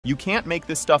You can't make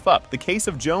this stuff up. The case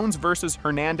of Jones versus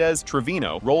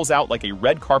Hernandez-Trevino rolls out like a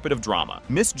red carpet of drama.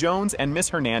 Miss Jones and Miss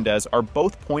Hernandez are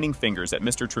both pointing fingers at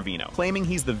Mr. Trevino, claiming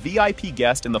he's the VIP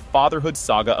guest in the fatherhood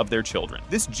saga of their children.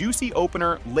 This juicy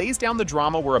opener lays down the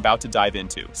drama we're about to dive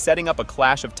into, setting up a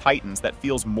clash of titans that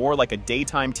feels more like a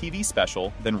daytime TV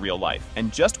special than real life.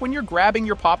 And just when you're grabbing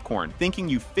your popcorn, thinking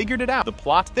you figured it out, the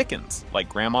plot thickens like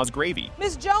grandma's gravy.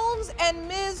 Miss Jones and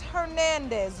Ms.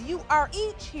 Hernandez, you are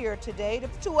each here today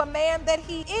to a man that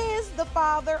he is the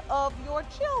father of your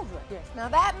children. Yes. Now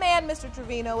that man, Mr.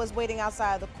 Trevino, is waiting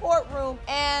outside the courtroom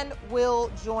and will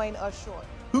join us shortly.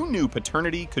 Who knew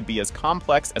paternity could be as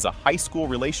complex as a high school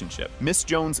relationship? Miss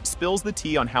Jones spills the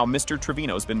tea on how Mr.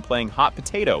 Trevino's been playing hot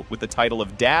potato with the title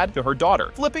of dad to her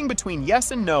daughter, flipping between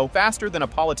yes and no faster than a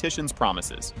politician's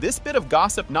promises. This bit of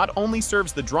gossip not only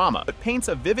serves the drama, but paints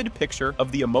a vivid picture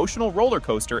of the emotional roller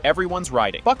coaster everyone's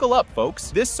riding. Buckle up,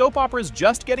 folks. This soap opera is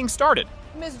just getting started.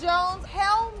 Ms. Jones,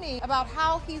 tell me about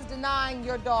how he's denying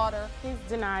your daughter. He's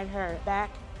denied her back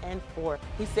and forth.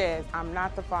 He says, I'm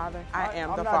not the father, I am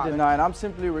the father. I'm not denying, I'm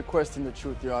simply requesting the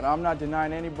truth, Your Honor. I'm not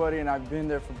denying anybody, and I've been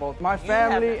there for both. My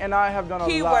family and I have done a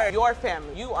lot. Keyword, your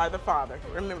family. You are the father.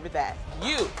 Remember that.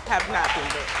 You have not been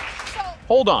there.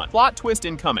 Hold on. Plot twist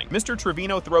incoming. Mr.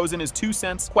 Trevino throws in his 2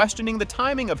 cents, questioning the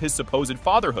timing of his supposed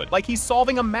fatherhood, like he's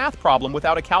solving a math problem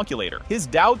without a calculator. His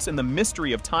doubts and the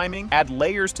mystery of timing add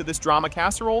layers to this drama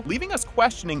casserole, leaving us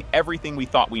questioning everything we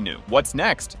thought we knew. What's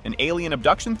next? An alien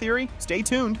abduction theory? Stay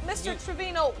tuned. Mr.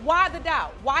 Trevino, why the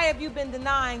doubt? Why have you been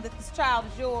denying that this child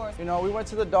is yours? You know, we went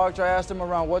to the doctor. I asked him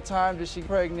around what time did she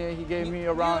pregnant. He gave me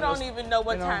around. You don't even know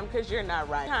what time because you're not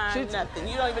right. Nothing.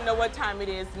 You don't even know what time it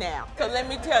is now. So let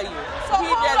me tell you. He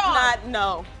does not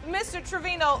know. Mr.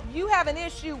 Trevino, you have an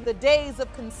issue with the days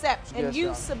of conception, and yes,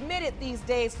 you submitted these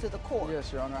days to the court.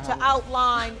 Yes, Your Honor. To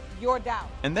outline your doubt.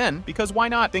 And then, because why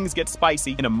not, things get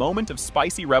spicy. In a moment of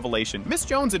spicy revelation, Miss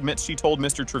Jones admits she told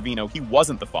Mr. Trevino he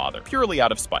wasn't the father, purely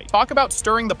out of spite. Talk about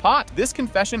stirring the pot. This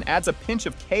confession adds a pinch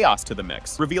of chaos to the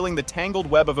mix, revealing the tangled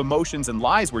web of emotions and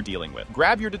lies we're dealing with.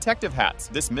 Grab your detective hats.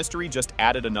 This mystery just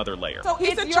added another layer. So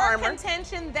it's your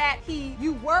contention that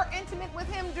you were intimate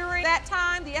with him during that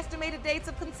time, the estimated dates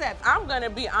of conception? I'm gonna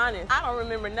be honest. I don't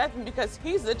remember nothing because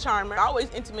he's a charmer. Always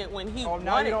intimate when he wanted.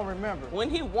 Now you don't remember. When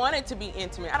he wanted to be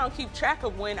intimate. I don't keep track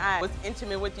of when I was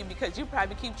intimate with you because you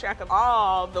probably keep track of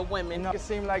all the women. It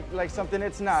seemed like something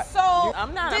it's not. So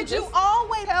I'm not. Did you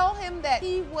always tell him that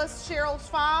he was Cheryl's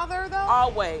father, though?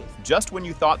 Always. Just when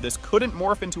you thought this couldn't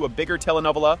morph into a bigger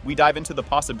telenovela, we dive into the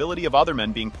possibility of other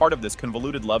men being part of this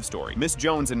convoluted love story. Miss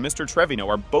Jones and Mr. Trevino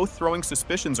are both throwing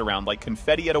suspicions around like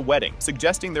confetti at a wedding,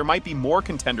 suggesting there might be more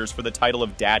contenders for the title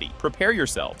of daddy. Prepare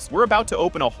yourselves. We're about to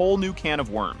open a whole new can of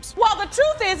worms. Well, the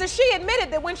truth is that she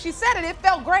admitted that when she said it, it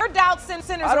felt great. Her doubts centers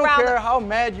around. I don't care how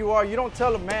mad you are. You don't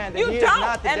tell a man that he is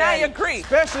not the daddy. And I agree.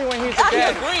 Especially when he's the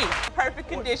daddy. I agree. Perfect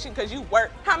condition because you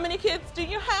work. How many kids do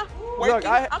you have? Look,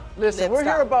 listen, we're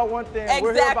here about one thing. Exactly.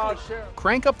 We're here about Cheryl.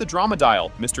 Crank up the drama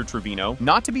dial, Mr. Trevino,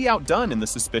 not to be outdone in the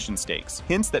suspicion stakes.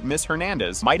 Hints that Miss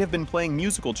Hernandez might have been playing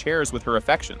musical chairs with her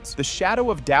affections. The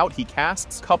shadow of doubt he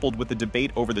casts, coupled with the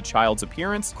debate over the child's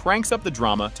appearance, cranks up the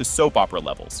drama to soap opera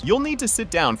levels. You'll need to sit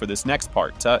down for this next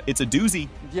part. It's a doozy.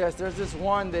 Yes, there's this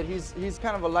one that he's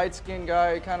kind of a light-skinned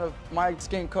guy, kind of my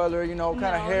skin color, you know,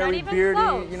 kind of hairy,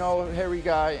 beardy, you know, hairy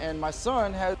guy. And my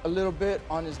son has a little bit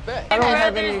on his back. I don't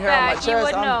have any hair on my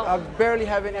chest. I barely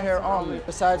have any hair on me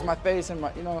besides my face and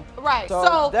my, you know. Right.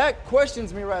 So that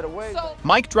questions me right away.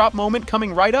 Mic drop moment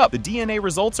coming right up. The DNA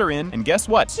results are in, and guess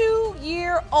what?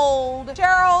 2-year-old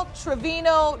Cheryl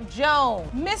Trevino Jones.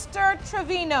 Mr.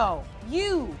 Trevino,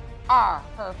 you are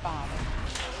her father.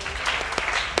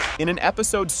 In an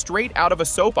episode straight out of a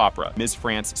soap opera, Ms.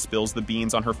 France spills the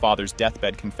beans on her father's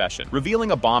deathbed confession,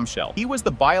 revealing a bombshell. He was the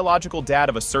biological dad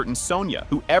of a certain Sonia,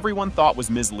 who everyone thought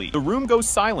was Ms. Lee. The room goes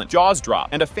silent, jaws drop,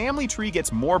 and a family tree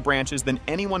gets more branches than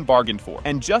anyone bargained for.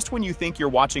 And just when you think you're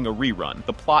watching a rerun,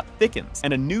 the plot thickens,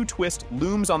 and a new twist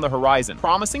looms on the horizon,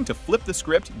 promising to flip the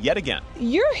script yet again.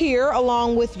 You're here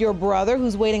along with your brother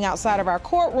who's waiting outside of our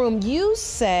courtroom. You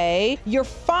say your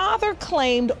father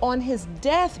claimed on his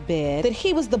deathbed that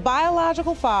he was the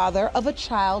biological father of a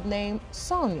child named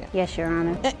Sonia. Yes, Your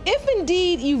Honor. If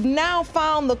indeed you've now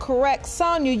found the correct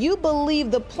Sonia, you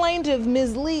believe the plaintiff,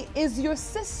 Ms. Lee, is your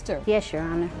sister. Yes, Your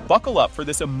Honor. Buckle up for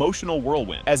this emotional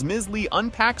whirlwind as Ms. Lee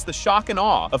unpacks the shock and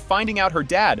awe of finding out her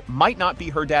dad might not be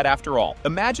her dad after all.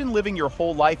 Imagine living your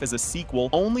whole life as a sequel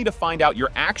only to find out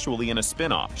you're actually in a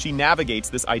spin-off. She navigates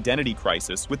this identity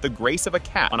crisis with the grace of a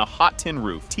cat on a hot tin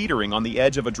roof, teetering on the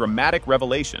edge of a dramatic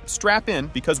revelation. Strap in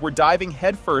because we're diving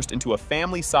headfirst headfirst into a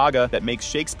family saga that makes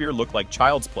Shakespeare look like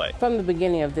child's play. From the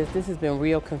beginning of this has been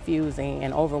real confusing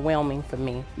and overwhelming for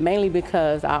me, mainly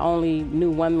because I only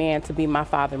knew one man to be my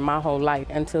father my whole life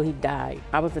until he died.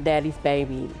 I was a daddy's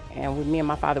baby, and with me and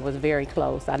my father was very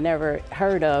close. I never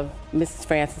heard of Mrs.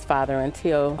 Francis' father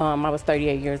until I was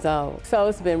 38 years old. So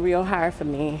it's been real hard for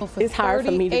me. It's hard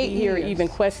for me to be here even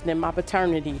questioning my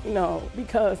paternity, you know,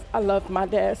 because I loved my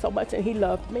dad so much and he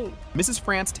loved me. Mrs.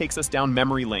 France takes us down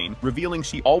memory lane, revealing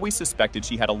she always suspected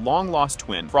she had a long-lost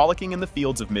twin frolicking in the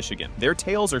fields of Michigan. Their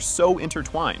tales are so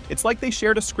intertwined. It's like they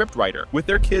shared a scriptwriter, with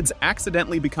their kids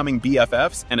accidentally becoming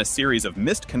BFFs and a series of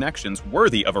missed connections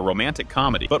worthy of a romantic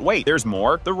comedy. But wait, there's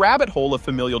more. The rabbit hole of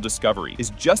familial discovery is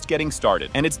just getting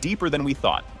started, and it's deeper than we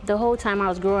thought. The whole time I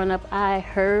was growing up, I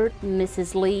heard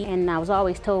Mrs. Lee, and I was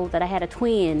always told that I had a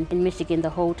twin in Michigan the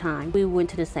whole time. We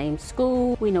went to the same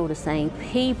school, we know the same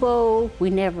people, we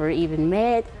never even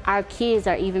met. Our kids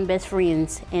are even best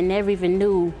friends and never even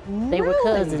knew they were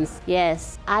cousins.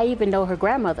 Yes, I even know her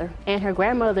grandmother, and her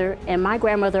grandmother and my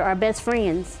grandmother are best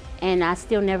friends, and I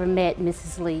still never met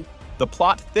Mrs. Lee. The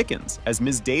plot thickens as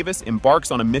Ms. Davis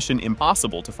embarks on a mission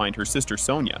impossible to find her sister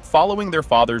Sonia, following their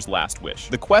father's last wish.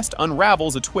 The quest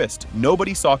unravels a twist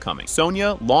nobody saw coming.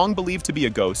 Sonia, long believed to be a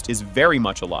ghost, is very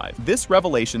much alive. This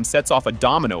revelation sets off a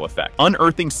domino effect,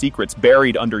 unearthing secrets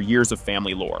buried under years of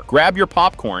family lore. Grab your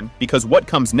popcorn, because what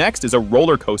comes next is a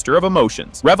roller coaster of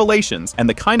emotions, revelations, and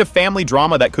the kind of family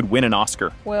drama that could win an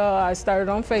Oscar. Well, I started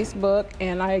on Facebook,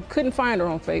 and I couldn't find her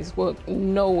on Facebook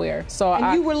nowhere. So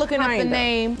you were looking up the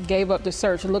name? Gave up the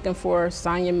search looking for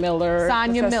Sonia Miller.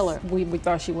 Sonia Miller. We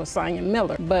thought she was Sonia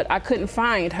Miller, but I couldn't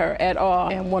find her at all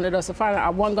and wanted us to find her. I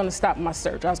wasn't going to stop my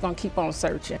search. I was going to keep on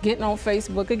searching. Getting on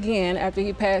Facebook again after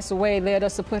he passed away led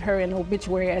us to put her in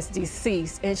obituary as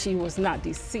deceased, and she was not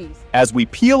deceased. As we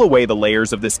peel away the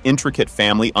layers of this intricate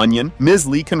family onion, Ms.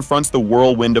 Lee confronts the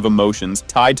whirlwind of emotions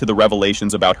tied to the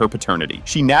revelations about her paternity.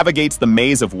 She navigates the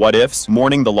maze of what-ifs,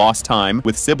 mourning the lost time,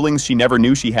 with siblings she never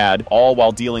knew she had, all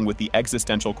while dealing with the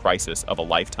existential crisis of a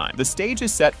lifetime. The stage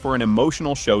is set for an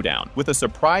emotional showdown, with a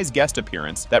surprise guest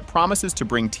appearance that promises to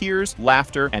bring tears,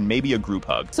 laughter, and maybe a group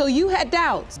hug. So you had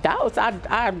doubts? Doubts?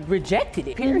 I rejected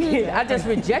it, period. I just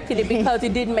rejected it because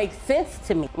it didn't make sense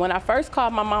to me. When I first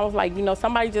called, my mom was like, you know,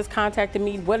 somebody just contacted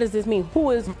me. What does this mean?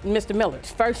 Who is Mr. Miller?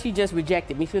 First, she just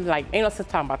rejected me. She was like, ain't no sense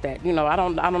talking about that. You know, I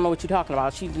don't know what you're talking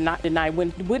about. She did not deny,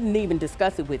 wouldn't even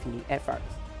discuss it with me at first.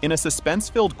 In a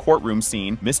suspense-filled courtroom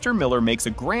scene, Mr. Miller makes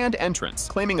a grand entrance,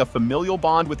 claiming a familial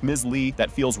bond with Ms. Lee that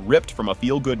feels ripped from a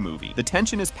feel-good movie. The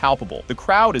tension is palpable, the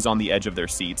crowd is on the edge of their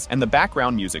seats, and the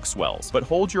background music swells. But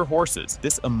hold your horses,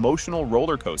 this emotional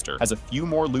roller coaster has a few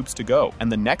more loops to go,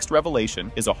 and the next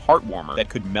revelation is a heartwarmer that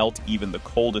could melt even the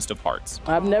coldest of hearts.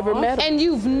 I've never met him. And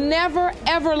you've never,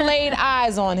 ever laid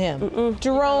eyes on him.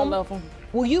 Jerome,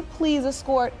 will you please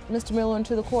escort Mr. Miller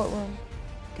into the courtroom?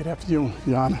 Good afternoon,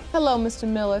 Your Honor. Hello, Mr.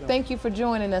 Miller. Thank you for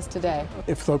joining us today.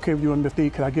 If it's okay with you and Miss Lee,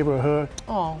 could I give her a hug?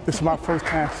 Oh. This is my first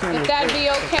time seeing her. If that'd be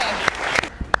okay.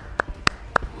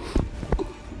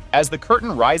 As the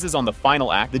curtain rises on the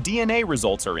final act, the DNA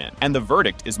results are in, and the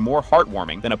verdict is more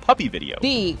heartwarming than a puppy video.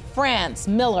 B. France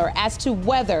Miller as to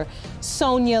whether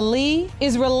Sonia Lee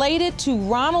is related to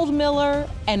Ronald Miller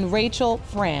and Rachel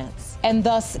France, and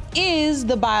thus is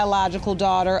the biological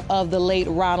daughter of the late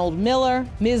Ronald Miller.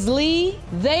 Ms. Lee,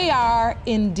 they are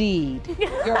indeed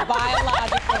your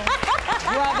biological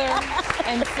brother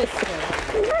and sister.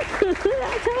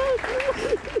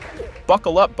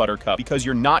 Buckle up, Buttercup, because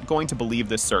you're not going to believe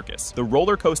this circus. The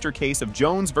roller coaster case of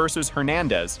Jones versus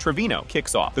Hernandez, Trevino,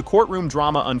 kicks off. The courtroom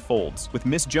drama unfolds, with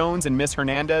Miss Jones and Miss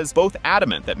Hernandez both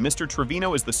adamant that Mr.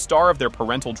 Trevino is the star of their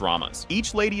parental dramas.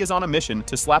 Each lady is on a mission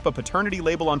to slap a paternity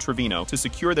label on Trevino to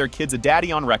secure their kids a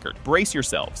daddy on record. Brace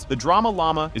yourselves. The drama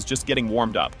llama is just getting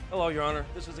warmed up. Hello, Your Honor.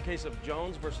 This is the case of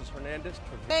Jones versus Hernandez,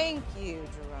 Trevino. Thank you,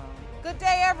 Jerome. Good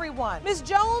day, everyone. Ms.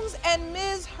 Jones and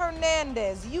Ms.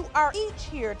 Hernandez, you are each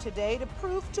here today to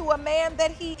prove to a man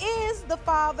that he is the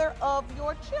father of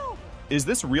your children. Is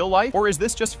this real life, or is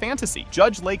this just fantasy?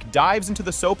 Judge Lake dives into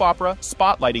the soap opera,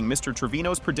 spotlighting Mr.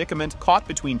 Trevino's predicament, caught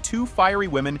between two fiery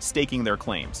women staking their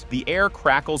claims. The air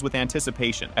crackles with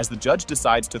anticipation as the judge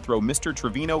decides to throw Mr.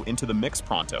 Trevino into the mix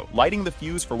pronto, lighting the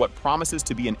fuse for what promises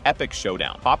to be an epic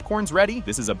showdown. Popcorn's ready?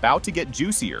 This is about to get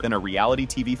juicier than a reality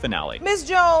TV finale. Ms.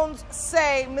 Jones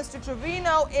say Mr.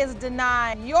 Trevino is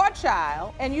denying your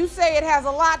child, and you say it has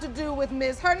a lot to do with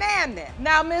Ms. Hernandez.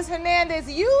 Now, Ms. Hernandez,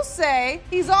 you say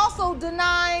he's also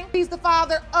denying he's the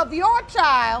father of your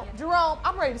child. Jerome,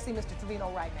 I'm ready to see Mr. Trevino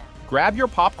right now. Grab your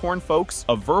popcorn, folks.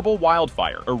 A verbal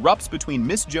wildfire erupts between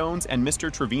Miss Jones and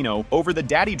Mr. Trevino over the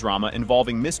daddy drama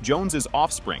involving Miss Jones's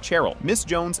offspring, Cheryl. Miss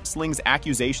Jones slings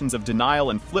accusations of denial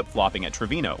and flip-flopping at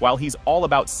Trevino, while he's all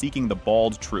about seeking the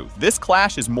bald truth. This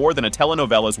clash is more than a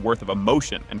telenovela's worth of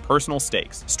emotion and personal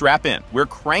stakes. Strap in. We're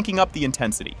cranking up the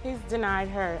intensity. He's denied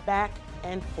her back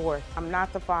and forth. I'm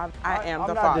not the father. I am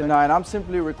the father. I'm not denying. I'm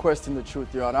simply requesting the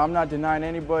truth, Your Honor. I'm not denying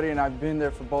anybody, and I've been there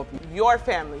for both. Your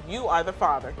family. You are the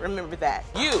father. Remember that.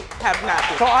 You have not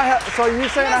been. So you're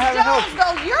saying I haven't helped you?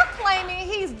 Though you're claiming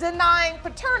he's denying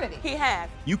paternity. He has.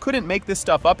 You couldn't make this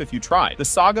stuff up if you tried. The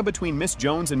saga between Miss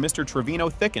Jones and Mr. Trevino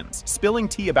thickens, spilling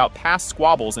tea about past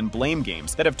squabbles and blame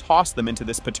games that have tossed them into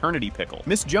this paternity pickle.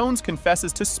 Miss Jones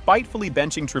confesses to spitefully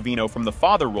benching Trevino from the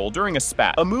father role during a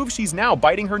spat, a move she's now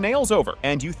biting her nails over.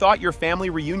 And you thought your family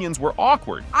reunions were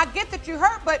awkward. I get that you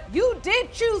hurt, but you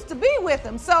did choose to be with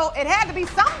him, so it had to be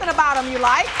something about him you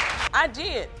liked. I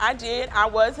did. I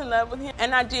was in love with him,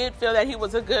 and I did feel that he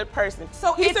was a good person.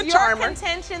 So he's a your charmer.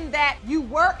 Contention that you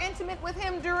were intimate with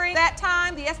him during that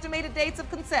time, the estimated dates of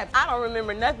conception? I don't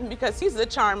remember nothing because he's a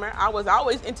charmer. I was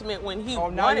always intimate when he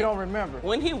wanted. Oh, now you don't remember.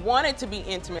 When he wanted to be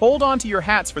intimate. Hold on to your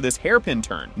hats for this hairpin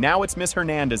turn. Now it's Miss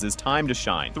Hernandez's time to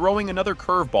shine, throwing another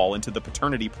curveball into the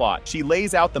paternity plot. She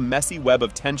lays out the messy web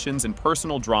of tensions and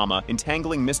personal drama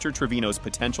entangling Mr. Trevino's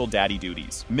potential daddy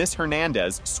duties. Miss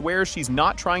Hernandez swears she's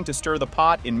not trying to stir the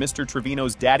pot in Mr.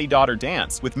 Trevino's daddy-daughter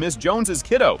dance with Miss Jones's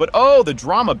kiddo, but oh, the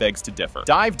drama begs to differ.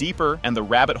 Dive deeper and the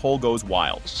rabbit hole goes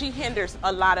wild. She hinders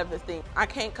a lot of the things. I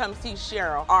can't come see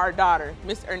Cheryl, our daughter.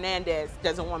 Miss Hernandez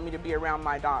doesn't want me to be around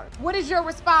my daughter. What is your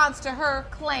response to her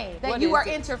claim that you are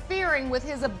interfering with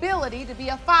his ability to be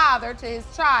a father to his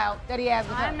child that he has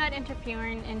with her? I'm not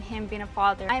interfering in him being a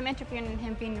father. I am interfering in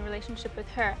him being in a relationship with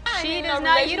her. She does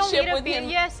not. You don't need to be.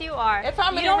 Yes, you are. If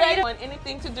I'm in a relationship, want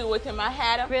anything to do with him, I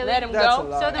had him. Really? Let him That's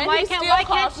go. So then why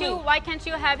can't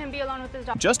you have him be alone with his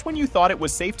daughter? Just when you thought it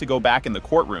was safe to go back in the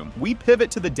courtroom, we pivot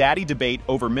to the daddy debate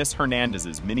over Miss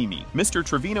Hernandez's mini-me. Mr.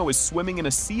 Trevino is swimming in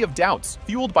a sea of doubts,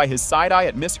 fueled by his side eye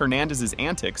at Miss Hernandez's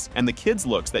antics and the kids'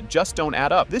 looks that just don't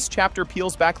add up. This chapter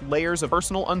peels back layers of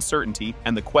personal uncertainty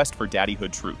and the quest for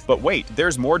daddyhood truth. But wait,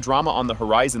 there's more drama on the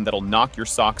horizon that'll knock your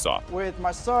socks off. With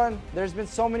my son, there's been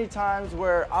so many times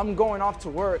where I'm going off to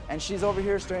work and she's over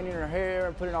here straightening her hair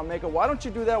and putting on makeup. Why don't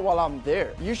you do that while I'm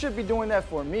there? You should be doing that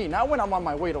for me, not when I'm on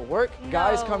my way to work.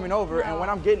 Guys coming over, and when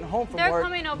I'm getting home from work,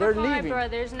 coming over they're for leaving. My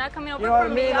brothers, not coming over you know for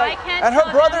what I mean? me. Like, I can't. And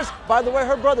her brothers, by the way,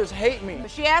 her brothers hate me.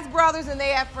 But she has brothers and they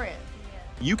have friends.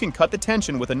 You can cut the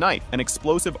tension with a knife. An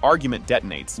explosive argument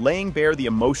detonates, laying bare the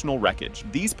emotional wreckage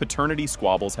these paternity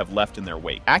squabbles have left in their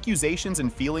wake. Accusations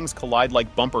and feelings collide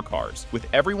like bumper cars, with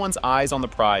everyone's eyes on the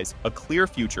prize, a clear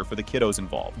future for the kiddos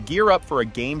involved. Gear up for a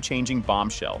game-changing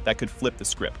bombshell that could flip the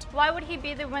script. Why would he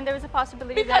be there when there was a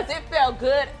possibility because it felt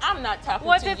good. I'm not talking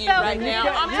to you right now.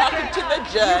 I'm talking to the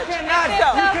judge. You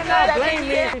cannot blame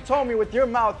me. You told me with your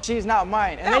mouth, she's not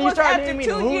mine. And then you started naming me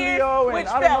Julio and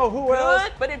I don't know who else.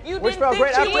 But if you which felt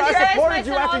great after I supported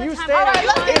you, after you stayed. All right,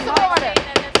 let's get some order.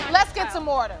 Let's get some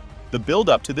order. The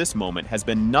build-up to this moment has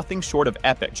been nothing short of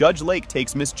epic. Judge Lake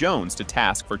takes Miss Jones to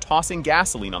task for tossing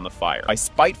gasoline on the fire by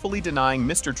spitefully denying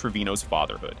Mr. Trevino's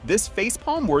fatherhood. This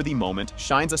facepalm-worthy moment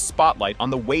shines a spotlight on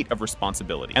the weight of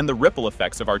responsibility and the ripple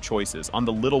effects of our choices on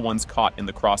the little ones caught in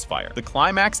the crossfire. The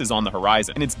climax is on the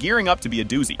horizon, and it's gearing up to be a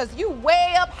doozy. Because you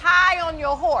way up high on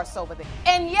your horse over there.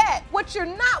 And yet, what you're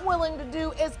not willing to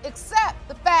do is accept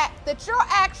the fact that your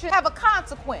actions have a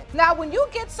consequence. Now, when you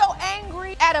get so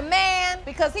angry at a man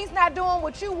because he's not doing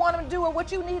what you want him to do or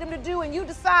what you need him to do, and you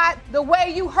decide the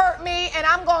way you hurt me and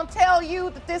I'm going to tell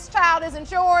you that this child isn't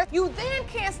yours, you then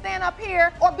can't stand up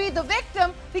here or be the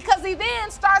victim because he then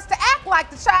starts to act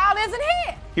like the child isn't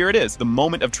his. Here it is, the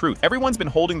moment of truth everyone's been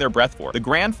holding their breath for. The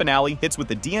grand finale hits with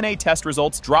the DNA test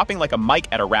results dropping like a mic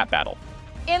at a rap battle.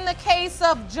 In the case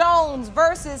of Jones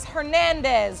versus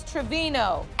Hernandez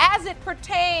Trevino, as it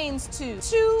pertains to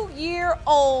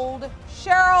 2-year-old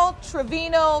Cheryl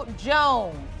Trevino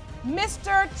Jones,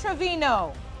 Mr.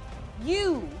 Trevino,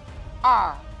 you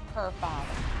are her father.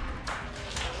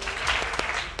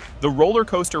 The roller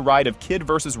coaster ride of Kidd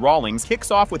versus Rawlings kicks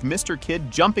off with Mr.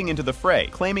 Kidd jumping into the fray,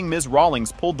 claiming Ms.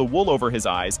 Rawlings pulled the wool over his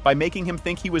eyes by making him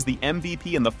think he was the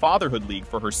MVP in the fatherhood league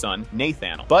for her son,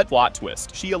 Nathaniel. But plot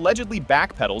twist, she allegedly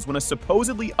backpedals when a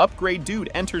supposedly upgrade dude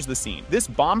enters the scene. This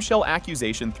bombshell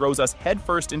accusation throws us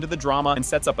headfirst into the drama and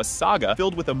sets up a saga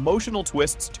filled with emotional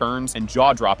twists, turns, and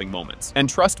jaw-dropping moments. And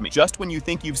trust me, just when you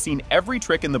think you've seen every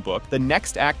trick in the book, the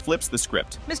next act flips the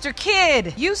script. Mr.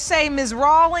 Kidd, you say Ms.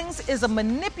 Rawlings is a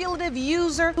manipulator manipulative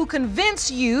user who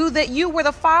convinced you that you were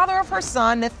the father of her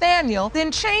son, Nathaniel,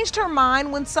 then changed her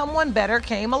mind when someone better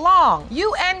came along.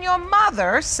 You and your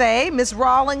mother say Ms.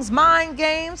 Rawlings' mind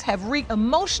games have wreaked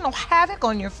emotional havoc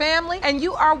on your family, and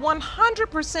you are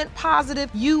 100% positive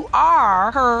you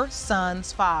are her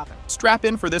son's father. Strap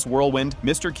in for this whirlwind.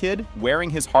 Mr. Kidd, wearing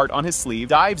his heart on his sleeve,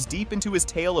 dives deep into his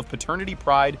tale of paternity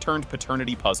pride turned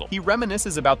paternity puzzle. He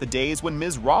reminisces about the days when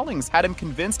Ms. Rawlings had him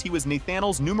convinced he was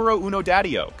Nathaniel's numero uno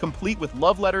daddy-o, complete with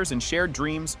love letters and shared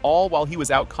dreams, all while he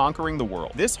was out conquering the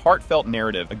world. This heartfelt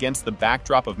narrative, against the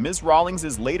backdrop of Ms.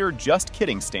 Rawlings' later just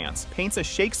kidding stance, paints a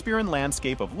Shakespearean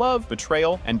landscape of love,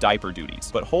 betrayal, and diaper duties.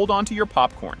 But hold on to your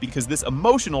popcorn, because this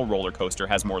emotional roller coaster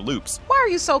has more loops. Why are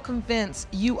you so convinced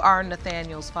you are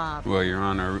Nathaniel's father? Well, Your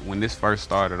Honor, when this first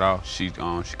started off, she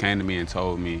came to me and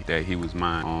told me that he was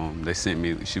mine.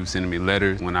 She was sending me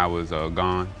letters when I was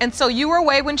gone. And so you were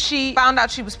away when she found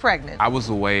out she was pregnant? I was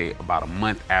away about a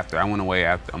month after. I went away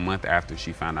a month after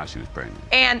she found out she was pregnant.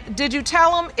 And did you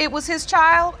tell him it was his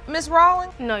child, Ms.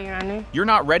 Rawlings? No, Your Honor. You're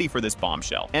not ready for this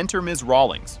bombshell. Enter Ms.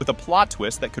 Rawlings, with a plot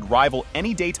twist that could rival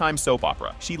any daytime soap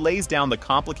opera. She lays down the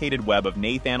complicated web of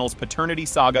Nathaniel's paternity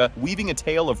saga, weaving a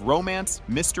tale of romance,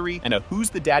 mystery, and a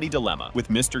who's the daddy dilemma, with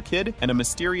Mr. Kidd and a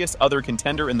mysterious other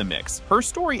contender in the mix. Her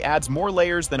story adds more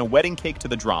layers than a wedding cake to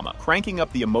the drama, cranking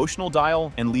up the emotional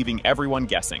dial and leaving everyone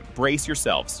guessing. Brace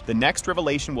yourselves. The next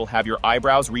revelation will have your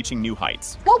eyebrows reaching new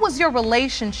heights. What was your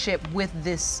relationship with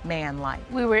this man like?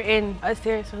 We were in a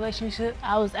serious relationship.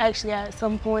 I was actually at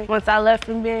some point, once I left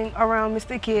from being around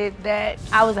Mr. Kidd, that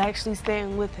I was actually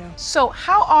staying with him. So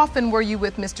how often were you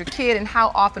with Mr. Kidd and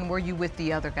how often were you with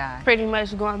the other guy? Pretty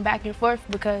much going back and forth,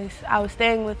 because I was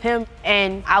staying with him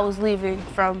and I was leaving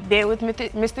from being with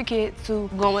Mr. Kidd to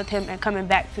going with him and coming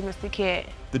back to Mr. Kidd.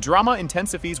 The drama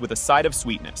intensifies with a side of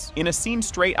sweetness. In a scene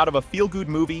straight out of a feel-good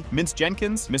movie, Mince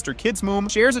Jenkins, Mr. Kidd's mom,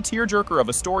 shares a tearjerker of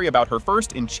a story about her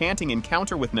first enchanting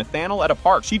encounter with Nathaniel at a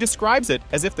park. She describes it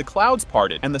as if the clouds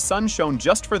parted and the sun shone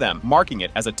just for them, marking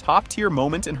it as a top-tier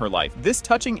moment in her life. This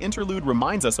touching interlude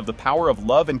reminds us of the power of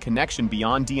love and connection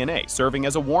beyond DNA, serving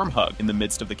as a warm hug in the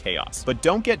midst of the chaos. But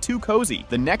don't get too cozy.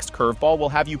 The next curveball will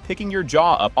have you picking your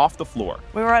jaw up off the floor.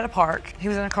 We were at a park. He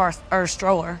was in a car or a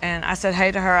stroller, and I said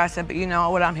hey to her. I said, but you know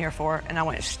what I'm here for, and I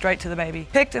went straight to the baby.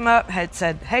 Picked him up, had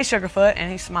said, hey Sugarfoot,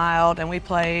 and he smiled, and we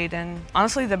played, and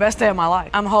honestly, the best day of my life.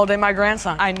 I'm holding my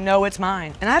grandson. I know it's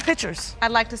mine, and I have pictures.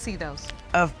 I'd like to see those.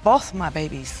 Of both my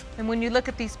babies. And when you look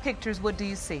at these pictures, what do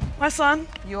you see? My son.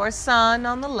 Your son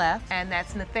on the left, and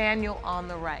that's Nathaniel on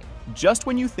the right. Just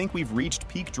when you think we've reached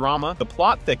peak drama, the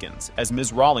plot thickens as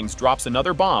Ms. Rawlings drops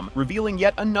another bomb, revealing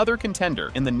yet another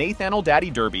contender in the Nathaniel Daddy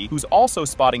Derby, who's also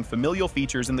spotting familial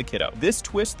features in the kiddo. This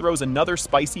twist throws another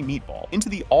spicy meatball into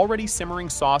the already simmering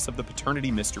sauce of the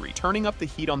paternity mystery, turning up the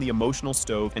heat on the emotional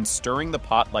stove and stirring the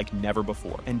pot like never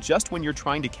before. And just when you're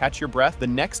trying to catch your breath, the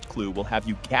next clue will have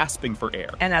you gasping for air.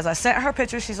 And as I sent her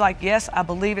pictures, she's like, yes, I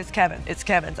believe it's Kevin. It's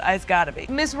Kevin's. It's gotta be.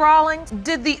 Ms. Rawlings,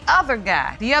 did the other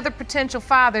guy, the other potential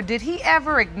father, did he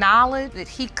ever acknowledge that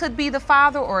he could be the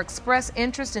father or express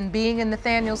interest in being in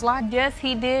Nathaniel's life? Yes,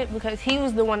 he did, because he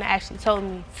was the one that actually told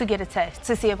me to get a test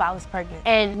to see if I was pregnant.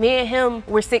 And me and him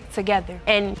were sick together.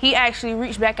 And he actually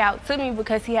reached back out to me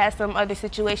because he had some other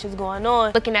situations going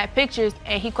on, looking at pictures,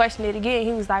 and he questioned it again.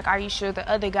 He was like, are you sure the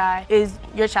other guy is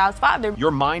your child's father?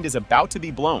 Your mind is about to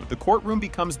be blown. The courtroom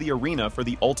becomes the arena for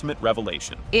the ultimate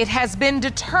revelation. It has been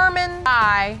determined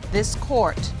by this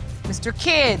court. Mr.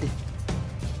 Kidd,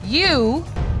 you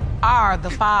are the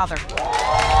father.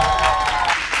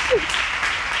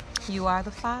 You are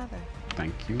the father.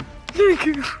 Thank you. Thank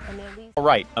you. All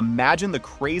right, imagine the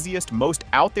craziest, most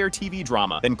out there TV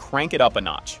drama, then crank it up a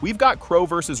notch. We've got Crow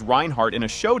versus Reinhardt in a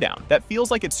showdown that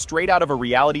feels like it's straight out of a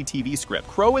reality TV script.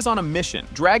 Crow is on a mission,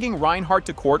 dragging Reinhardt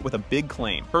to court with a big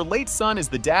claim. Her late son is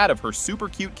the dad of her super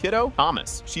cute kiddo,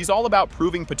 Thomas. She's all about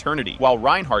proving paternity, while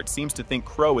Reinhardt seems to think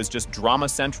Crow is just drama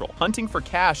central, hunting for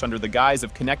cash under the guise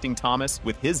of connecting Thomas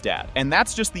with his dad. And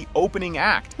that's just the opening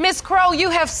act. Miss Crow, you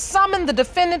have summoned the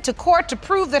defendant to court to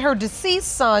prove that her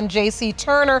deceased son, J.C.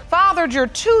 Turner, fathered your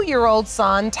 2-year-old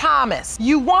son, Thomas.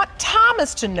 You want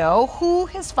Thomas to know who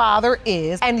his father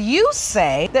is, and you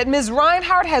say that Ms.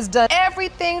 Reinhardt has done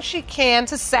everything she can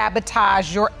to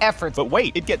sabotage your efforts. But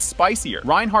wait, it gets spicier.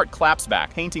 Reinhardt claps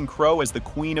back, painting Crow as the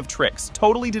queen of tricks,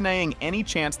 totally denying any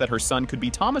chance that her son could be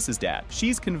Thomas's dad.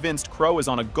 She's convinced Crow is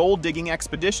on a gold-digging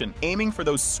expedition, aiming for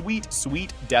those sweet,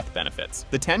 sweet death benefits.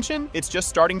 The tension? It's just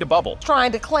starting to bubble.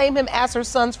 Trying to claim him as her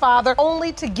son's father,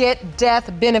 only to get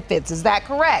death benefits. benefits. Is that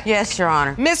correct? Yes, Your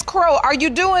Honor. Ms. Crow, are you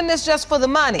doing this just for the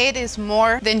money? It is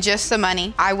more than just the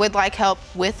money. I would like help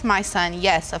with my son,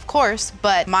 yes, of course,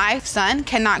 but my son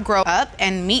cannot grow up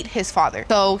and meet his father.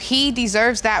 So he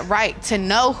deserves that right to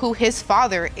know who his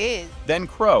father is. Then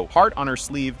Crow, heart on her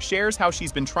sleeve, shares how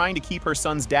she's been trying to keep her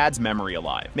son's dad's memory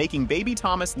alive, making baby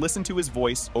Thomas listen to his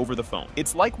voice over the phone.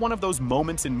 It's like one of those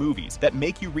moments in movies that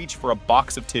make you reach for a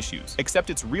box of tissues, except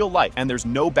it's real life and there's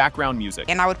no background music.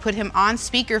 And I would put him on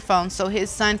speakerphone so his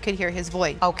son could hear his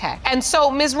voice. Okay. And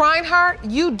so, Ms. Reinhardt,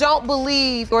 you don't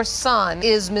believe your son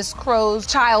is Ms. Crow's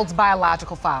child's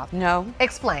biological father? No.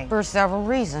 Explain. For several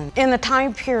reasons. In the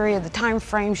time period, the time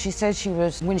frame she said she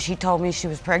was, when she told me she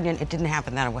was pregnant, it didn't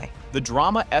happen that way. The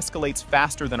drama escalates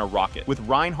faster than a rocket, with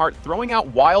Reinhardt throwing out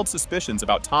wild suspicions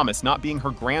about Thomas not being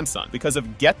her grandson because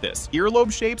of, get this,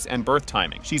 earlobe shapes and birth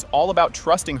timing. She's all about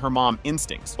trusting her mom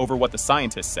instincts over what the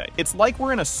scientists say. It's like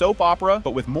we're in a soap opera,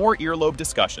 but with more earlobe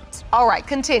discussions. All right,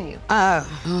 continue.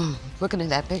 Looking at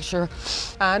that picture,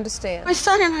 I understand. My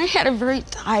son and I had a very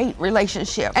tight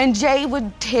relationship, and Jay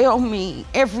would tell me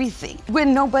everything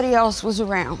when nobody else was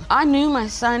around. I knew my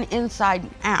son inside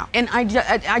and out, and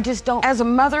I just don't, as a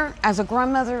mother, as a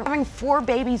grandmother, having 4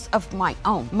 babies of my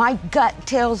own, my gut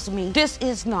tells me this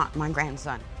is not my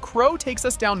grandson. Crow takes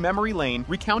us down memory lane,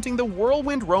 recounting the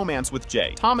whirlwind romance with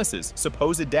Jay, Thomas's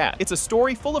supposed dad. It's a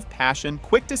story full of passion,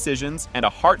 quick decisions, and a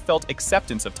heartfelt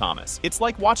acceptance of Thomas. It's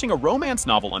like watching a romance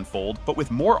novel unfold, but with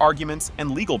more arguments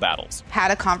and legal battles. Had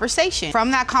a conversation.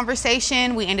 From that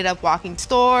conversation, we ended up walking to the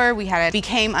store. We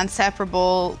became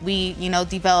inseparable. We,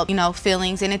 developed,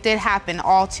 feelings, and it did happen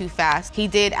all too fast. He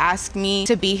did ask me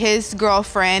to be his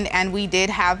girlfriend, and we did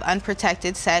have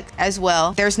unprotected sex as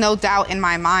well. There's no doubt in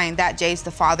my mind that Jay's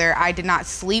the father. I did not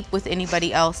sleep with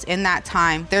anybody else in that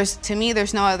time. To me,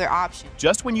 there's no other option.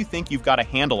 Just when you think you've got a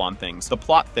handle on things, the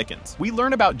plot thickens. We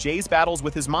learn about Jay's battles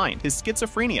with his mind, his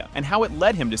schizophrenia, and how it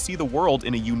led him to see the world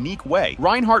in a unique way.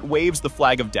 Reinhardt waves the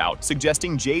flag of doubt,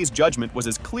 suggesting Jay's judgment was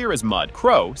as clear as mud.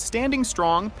 Crow, standing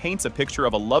strong, paints a picture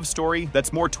of a love story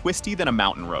that's more twisty than a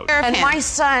mountain road. And my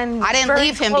son, I didn't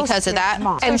leave him because of that.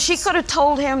 And she could have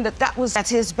told him that's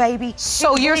his baby.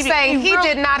 So you're saying he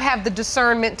did not have the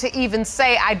discernment to even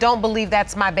say, I don't believe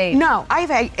that's my baby? No, I've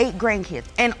had 8 grandkids,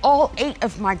 and all 8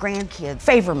 of my grandkids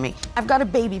favor me. I've got a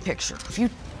baby picture.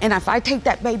 If I take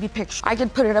that baby picture, I can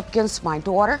put it up against my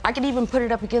daughter. I can even put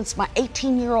it up against my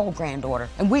 18-year-old granddaughter,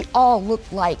 and we all look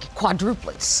like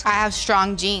quadruplets. I have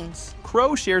strong genes.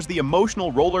 Crow shares the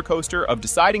emotional roller coaster of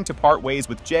deciding to part ways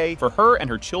with Jay for her and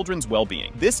her children's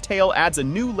well-being. This tale adds a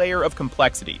new layer of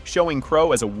complexity, showing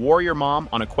Crow as a warrior mom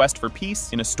on a quest for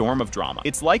peace in a storm of drama.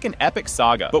 It's like an epic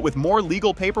saga, but with more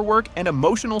legal paperwork and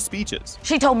emotional speeches.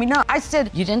 She told me no. I said,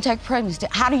 you didn't take pregnancy.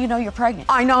 How do you know you're pregnant?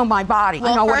 I know my body.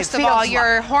 Well, I know what it first of all, feels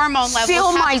your like. hormone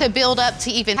levels have to build up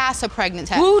to even pass a pregnant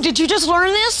test. Ooh, did you just learn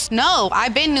this? No,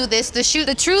 I've been knew this.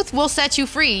 The truth will set you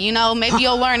free. Maybe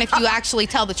you'll learn if you actually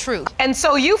tell the truth. And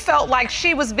so you felt like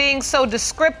she was being so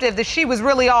descriptive that she was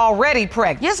really already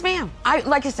pregnant. Yes, ma'am.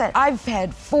 Like I said, I've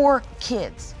had 4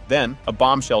 kids. Then, a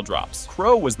bombshell drops.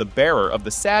 Crow was the bearer of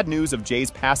the sad news of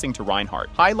Jay's passing to Reinhardt,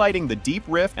 highlighting the deep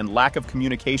rift and lack of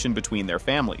communication between their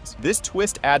families. This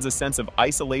twist adds a sense of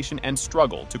isolation and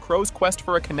struggle to Crow's quest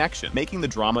for a connection, making the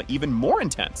drama even more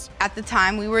intense. At the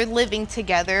time we were living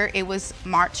together, it was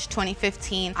March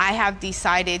 2015, I have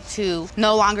decided to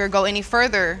no longer go any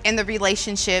further in the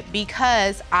relationship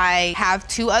because I have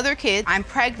 2 other kids, I'm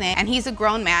pregnant, and he's a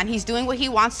grown man. He's doing what he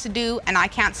wants to do, and I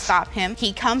can't stop him.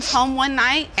 He comes home one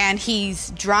night, and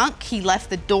he's drunk. He left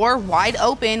the door wide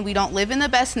open. We don't live in the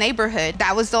best neighborhood.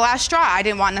 That was the last straw. I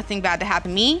didn't want nothing bad to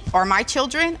happen to me or my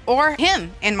children or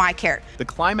him in my care. The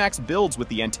climax builds with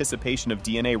the anticipation of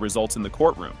DNA results in the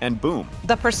courtroom, and boom.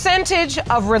 The percentage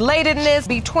of relatedness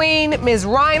between Ms.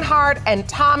 Reinhardt and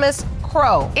Thomas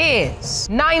Crow is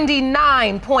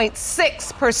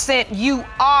 99.6%. You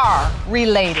are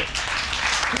related.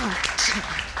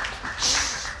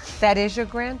 That is your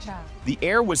grandchild. The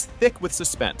air was thick with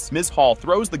suspense. Ms. Hall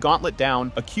throws the gauntlet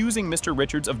down, accusing Mr.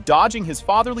 Richards of dodging his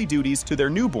fatherly duties to their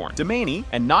newborn, Demaney,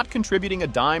 and not contributing a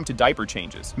dime to diaper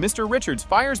changes. Mr. Richards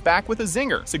fires back with a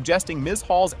zinger, suggesting Ms.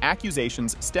 Hall's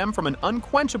accusations stem from an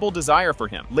unquenchable desire for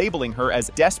him, labeling her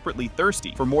as desperately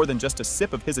thirsty for more than just a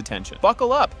sip of his attention.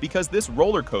 Buckle up, because this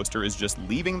roller coaster is just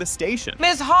leaving the station.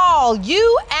 Ms. Hall,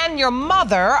 you and your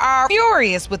mother are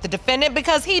furious with the defendant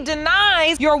because he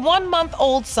denies your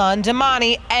 1-month-old son,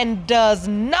 Demaney, and does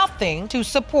nothing to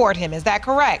support him. Is that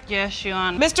correct? Yes, Your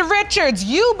Honor. Mr. Richards,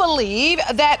 you believe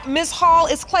that Ms. Hall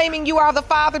is claiming you are the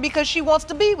father because she wants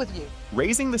to be with you.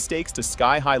 Raising the stakes to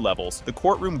sky-high levels, the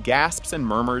courtroom gasps and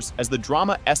murmurs as the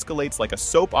drama escalates like a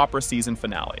soap opera season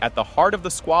finale. At the heart of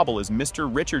the squabble is Mr.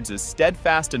 Richards'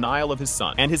 steadfast denial of his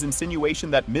son, and his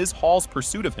insinuation that Ms. Hall's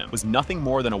pursuit of him was nothing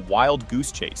more than a wild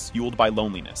goose chase fueled by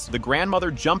loneliness. The grandmother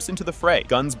jumps into the fray,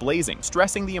 guns blazing,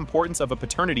 stressing the importance of a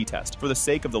paternity test for the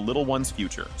sake of the little one's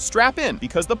future. Strap in,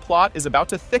 because the plot is about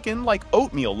to thicken like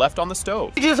oatmeal left on the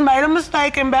stove. You just made a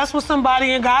mistake and messed with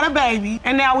somebody and got a baby,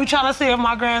 and now we trying to see if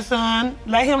my grandson,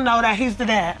 let him know that he's the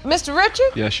dad. Mr.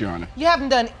 Richard? Yes, Your Honor. You haven't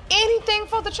done anything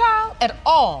for the child at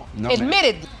all, No,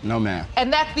 admittedly. No, ma'am.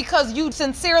 And that's because you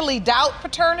sincerely doubt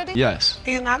paternity? Yes.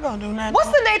 He's not gonna do nothing.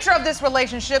 What's the nature of this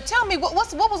relationship? Tell me, what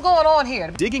was going on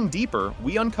here? Digging deeper,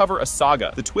 we uncover a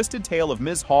saga. The twisted tale of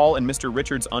Ms. Hall and Mr.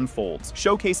 Richards unfolds,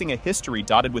 showcasing a history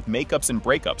dotted with makeups and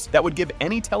breakups that would give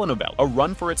any telenovela a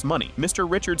run for its money. Mr.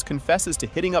 Richards confesses to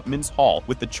hitting up Ms. Hall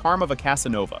with the charm of a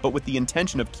Casanova, but with the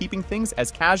intention of keeping things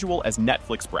as casual as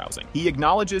Netflix browsing. He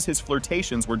acknowledges his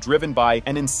flirtations were driven by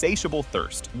an insatiable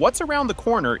thirst. What's around the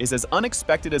corner is as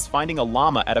unexpected as finding a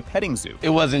llama at a petting zoo. It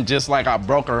wasn't just like I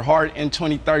broke her heart in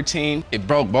 2013. It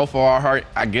broke both of our hearts,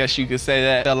 I guess you could say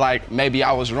that. I felt like maybe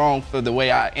I was wrong for the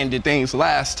way I ended things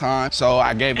last time, so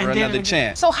I gave her another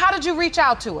chance. So how did you reach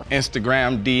out to her?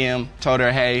 Instagram, DM, told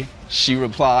her, hey. She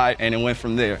replied, and it went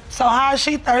from there. So how is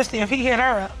she thirsty if he hit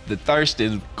her up? The thirst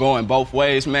is going both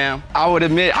ways, ma'am. I would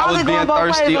admit I was being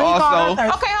thirsty also. Okay,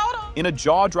 hold on. In a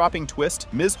jaw-dropping twist,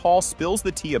 Ms. Hall spills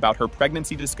the tea about her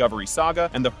pregnancy discovery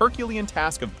saga and the Herculean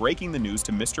task of breaking the news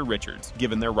to Mr. Richards,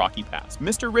 given their rocky past.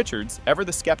 Mr. Richards, ever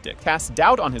the skeptic, casts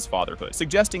doubt on his fatherhood,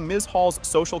 suggesting Ms. Hall's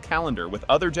social calendar with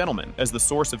other gentlemen as the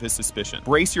source of his suspicion.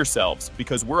 Brace yourselves,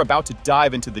 because we're about to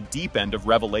dive into the deep end of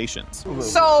revelations.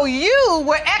 So you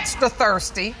were extra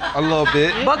thirsty. A little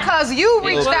bit. Because you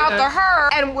reached out to her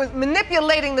and was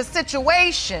manipulating the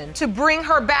situation to bring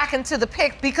her back into the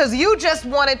pic because you just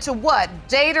wanted to what?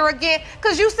 Date her again?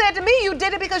 Because you said to me you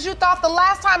did it because you thought the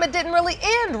last time it didn't really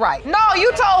end right. No,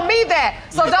 you told me that.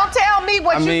 So don't tell me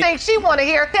what you think she want to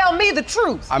hear. Tell me the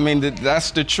truth. I mean, that's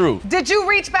the truth. Did you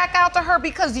reach back out to her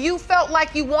because you felt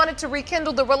like you wanted to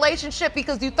rekindle the relationship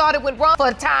because you thought it went wrong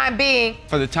for the time being?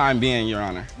 For the time being, Your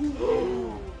Honor.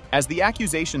 As the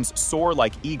accusations soar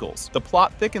like eagles, the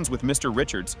plot thickens with Mr.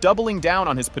 Richards, doubling down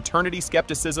on his paternity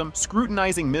skepticism,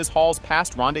 scrutinizing Ms. Hall's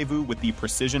past rendezvous with the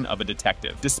precision of a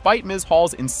detective. Despite Ms.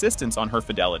 Hall's insistence on her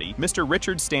fidelity, Mr.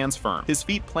 Richards stands firm, his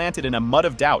feet planted in a mud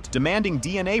of doubt, demanding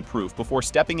DNA proof before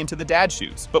stepping into the dad's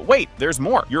shoes. But wait, there's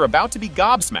more. You're about to be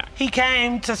gobsmacked. He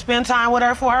came to spend time with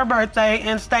her for her birthday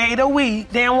and stayed a week.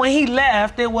 Then when he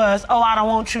left, it was, oh, I don't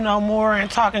want you no more, and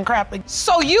talking crap.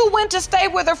 So you went to stay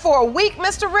with her for a week,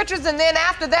 Mr. Richards, and then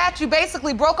after that, you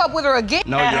basically broke up with her again?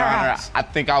 No, Your Honor. I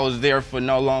think I was there for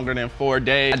no longer than 4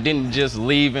 days. I didn't just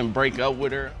leave and break up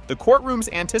with her. The courtroom's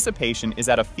anticipation is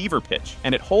at a fever pitch,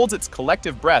 and it holds its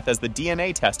collective breath as the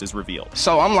DNA test is revealed.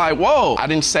 So I'm like, whoa. I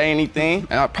didn't say anything,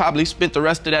 and I probably spent the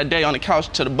rest of that day on the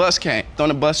couch till the bus came. On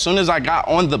the bus, as soon as I got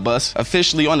on the bus,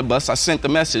 officially on the bus, I sent the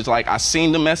message. Like, I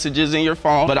seen the messages in your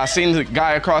phone, but I seen the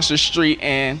guy across the street,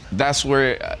 and that's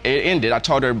where it ended. I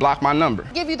told her to block my number.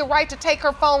 Give you the right to take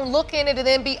her phone, look in it, and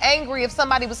then be angry if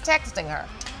somebody was texting her.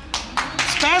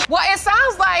 Well, it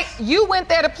sounds like you went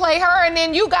there to play her, and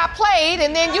then you got played,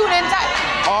 and then you didn't.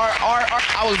 Or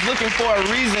I was looking for a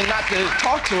reason not to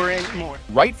talk to her anymore.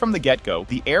 Right from the get-go,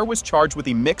 the air was charged with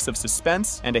a mix of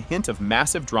suspense and a hint of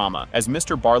massive drama as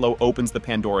Mr. Barlow opens the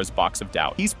Pandora's box of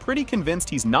doubt. He's pretty convinced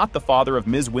he's not the father of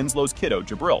Ms. Winslow's kiddo,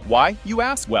 Jabril. Why, you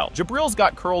ask? Well, Jabril's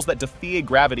got curls that defy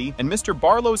gravity, and Mr.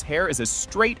 Barlow's hair is as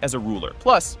straight as a ruler.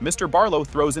 Plus, Mr. Barlow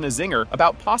throws in a zinger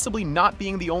about possibly not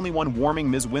being the only one warming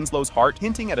Ms. Winslow's heart,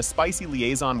 hinting at a spicy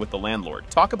liaison with the landlord.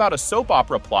 Talk about a soap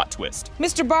opera plot twist.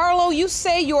 Mr. Barlow, you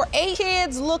say your 8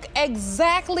 kids look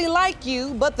exactly like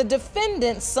you, but the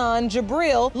defendant's son,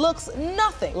 Jabril, looks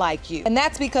nothing like you. And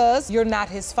that's because you're not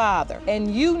his father,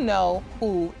 and you know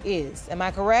who is. Am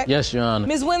I correct? Yes, Your Honor.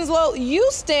 Ms. Winslow, you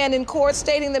stand in court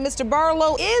stating that Mr.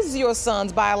 Barlow is your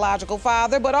son's biological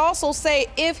father, but also say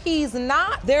if he's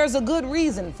not, there's a good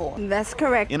reason for it. That's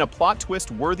correct. In a plot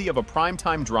twist worthy of a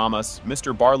primetime drama,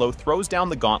 Mr. Barlow throws down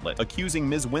the gauntlet, accusing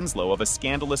Ms. Winslow of a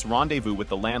scandalous rendezvous with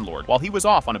the landlord while he was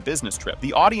off on a business trip.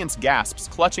 The audience gasps,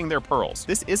 clutching their pearls.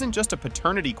 This isn't just a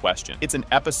paternity question, it's an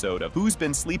episode of Who's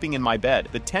Been Sleeping in My Bed.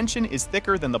 The tension is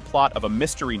thicker than the plot of a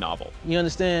mystery novel. You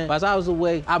understand? As I was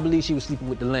away, I believe she was sleeping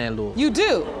with the landlord. You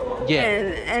do? Yeah.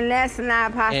 And that's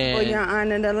not possible, Your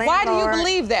Honor. The landlord. Why do you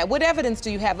believe that? What evidence do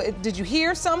you have? Did you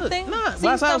hear something? As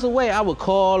I was away, I would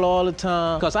call all the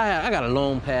time because I got a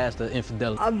long past of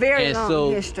infidelity. A very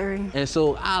long history. And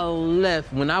so I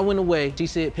left. When I went away, she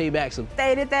said pay back some.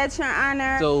 Stated that, Your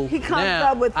Honor. So he comes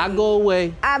now, up with I you? go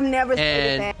away. I've never said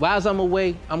And that. while I'm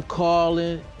away, I'm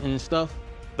calling and stuff.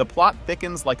 The plot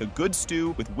thickens like a good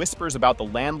stew with whispers about the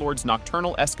landlord's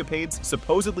nocturnal escapades,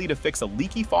 supposedly to fix a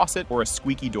leaky faucet or a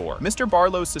squeaky door. Mr.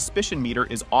 Barlow's suspicion meter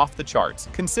is off the charts,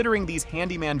 considering these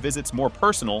handyman visits more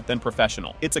personal than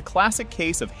professional. It's a classic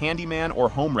case of handyman or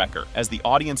homewrecker, as the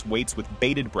audience waits with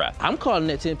bated breath. I'm calling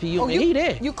at 10 p.m. and he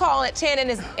there. You call at 10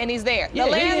 and he's there. Yeah,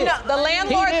 the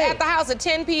landlord's at the house at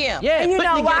 10 p.m. Yeah, And you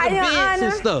know why, Your beds Honor?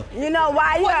 and stuff. You know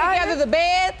why, Your Putting Honor? together the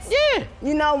beds? Yeah.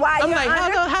 You know why, I'm Your like,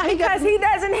 Honor? how he got Because he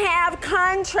doesn't have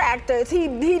contractors. He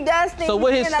does things So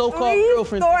what his in a so-called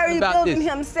girlfriend three-story thinking about building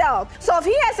this? himself. So if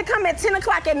he has to come at 10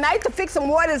 o'clock at night to fix some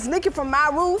water that's leaking from my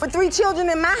roof with 3 children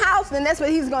in my house, then that's what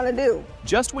he's gonna do.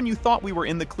 Just when you thought we were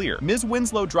in the clear, Ms.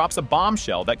 Winslow drops a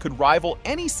bombshell that could rival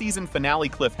any season finale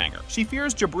cliffhanger. She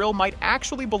fears Jabril might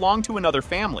actually belong to another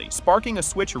family, sparking a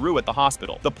switcheroo at the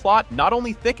hospital. The plot not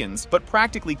only thickens, but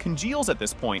practically congeals at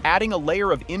this point, adding a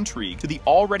layer of intrigue to the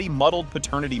already muddled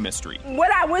paternity mystery.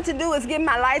 What I went to do is get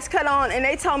my lights cut on, and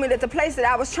they told me that the place that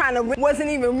I was trying to rent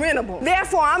wasn't even rentable.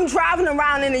 Therefore, I'm driving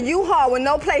around in a U-Haul with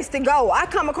no place to go. I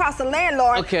come across a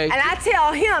landlord, and I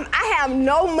tell him I have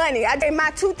no money. I gave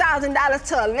my $2,000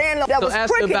 to a landlord that was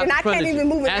crooked, and I can't even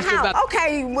move in the house.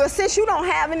 Okay, well, since you don't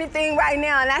have anything right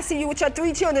now, and I see you with your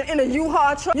 3 children in a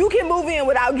U-Haul truck, you can move in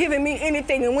without giving me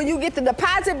anything. And when you get the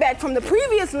deposit back from the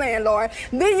previous landlord,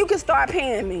 then you can start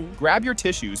paying me. Grab your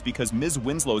tissues, because Ms.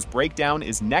 Winslow's breakdown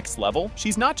is next level.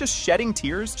 She's not just shedding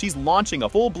tears, she's launching a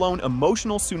full-blown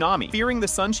emotional tsunami, fearing the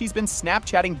son she's been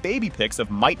Snapchatting baby pics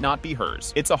of might not be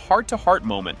hers. It's a heart-to-heart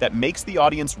moment that makes the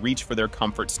audience reach for their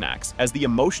comfort snacks as the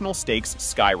emotional stakes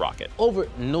skyrocket. Over,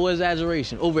 no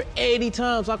exaggeration, over 80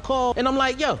 times I call and I'm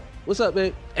like, yo, what's up,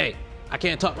 babe? Hey, I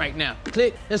can't talk right now.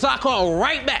 Click. And so I call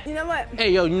right back. You know what?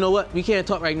 Hey, yo, you know what? We can't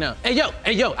talk right now. Hey,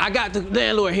 yo, I got the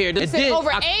landlord here. You said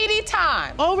over 80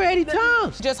 times. Over 80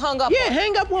 times. Just hung up. Yeah,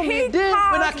 hang up on me. Then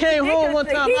when I came home one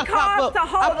time, I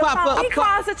pop up. He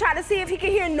calls to try to see if he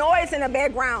can hear noise in the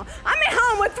background. I'm at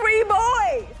home with 3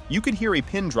 boys. You could hear a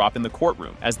pin drop in the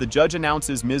courtroom as the judge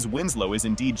announces Ms. Winslow is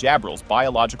indeed Jabril's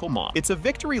biological mom. It's a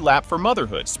victory lap for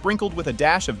motherhood, sprinkled with a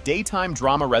dash of daytime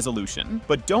drama resolution.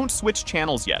 But don't switch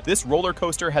channels yet. This roller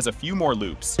coaster has a few more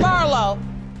loops. Barlow,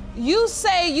 you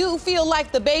say you feel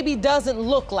like the baby doesn't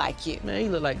look like you. Man, he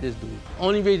look like this dude.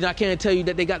 Only reason I can't tell you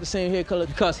that they got the same hair color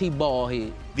because he bald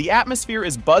head. The atmosphere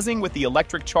is buzzing with the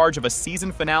electric charge of a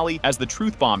season finale as the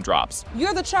truth bomb drops.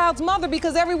 You're the child's mother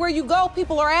because everywhere you go,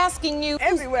 people are asking you.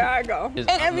 Everywhere I go.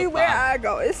 Everywhere I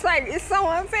go. It's like, it's so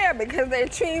unfair because they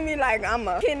treat me like I'm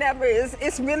a kidnapper.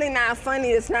 It's really not funny.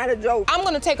 It's not a joke. I'm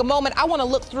gonna take a moment. I wanna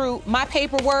look through my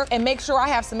paperwork and make sure I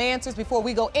have some answers before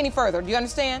we go any further. Do you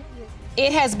understand?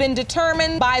 It has been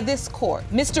determined by this court.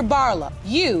 Mr. Barlow,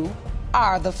 you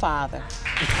are the father.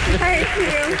 Thank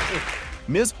you.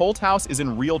 Ms. Holthouse is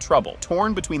in real trouble,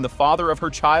 torn between the father of her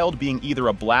child being either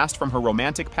a blast from her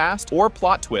romantic past or,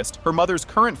 plot twist, her mother's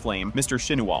current flame, Mr.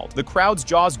 Shinewald. The crowd's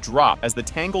jaws drop as the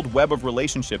tangled web of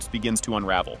relationships begins to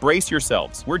unravel. Brace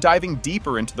yourselves. We're diving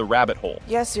deeper into the rabbit hole.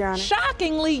 Yes, Your Honor.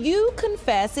 Shockingly, you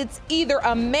confess it's either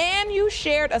a man you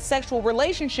shared a sexual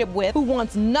relationship with who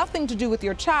wants nothing to do with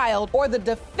your child, or the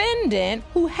defendant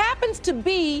who happens to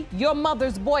be your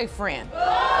mother's boyfriend.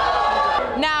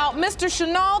 Now, Mr.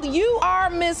 Chenault, you are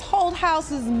Ms.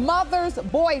 Holthouse's mother's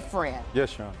boyfriend.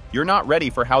 Yes, Your Honor. You're not ready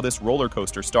for how this roller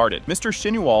coaster started. Mr.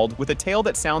 Shinewald, with a tale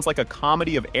that sounds like a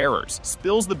comedy of errors,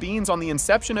 spills the beans on the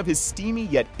inception of his steamy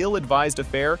yet ill-advised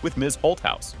affair with Ms.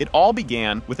 Holthouse. It all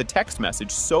began with a text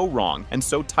message so wrong and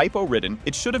so typo-ridden,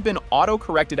 it should have been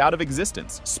auto-corrected out of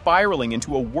existence, spiraling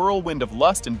into a whirlwind of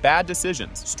lust and bad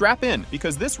decisions. Strap in,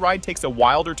 because this ride takes a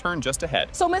wilder turn just ahead.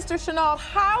 So, Mr. Chenault,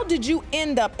 how did you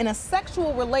end up in a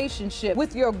sexual relationship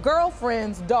with your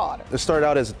girlfriend's daughter? It started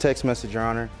out as a text message, Your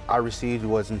Honor. I received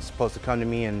wasn't supposed to come to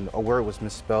me, and a word was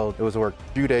misspelled. It was a word.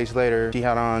 A few days later, she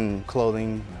had on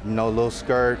clothing, little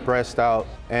skirt, breast out,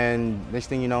 and next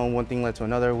thing you know, one thing led to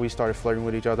another. We started flirting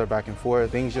with each other back and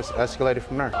forth. Things just escalated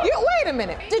from there. Wait a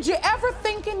minute. Did you ever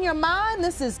think in your mind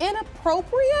this is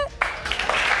inappropriate?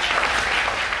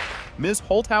 Ms.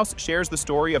 Holthouse shares the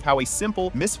story of how a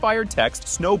simple, misfired text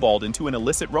snowballed into an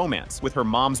illicit romance with her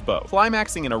mom's beau,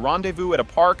 climaxing in a rendezvous at a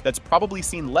park that's probably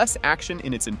seen less action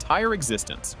in its entire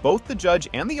existence. Both the judge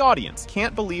and the audience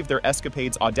can't believe their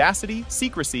escapade's audacity,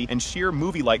 secrecy, and sheer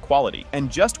movie-like quality.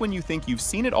 And just when you think you've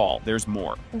seen it all, there's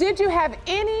more. Did you have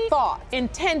any thought,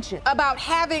 intention about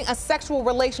having a sexual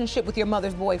relationship with your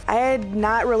mother's boyfriend? I had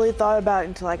not really thought about it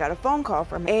until I got a phone call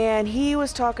from him. And he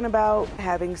was talking about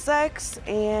having sex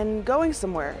and going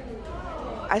somewhere.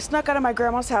 I snuck out of my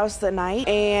grandma's house that night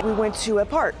and we went to a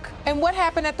park. And what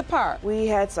happened at the park? We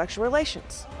had sexual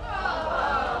relations.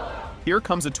 Here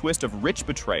comes a twist of rich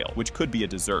betrayal, which could be a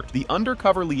dessert. The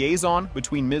undercover liaison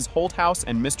between Ms. Holthouse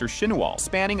and Mr. Shinwald,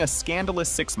 spanning a scandalous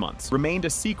 6 months, remained a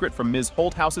secret from Ms.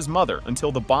 Holthouse's mother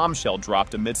until the bombshell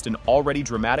dropped amidst an already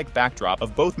dramatic backdrop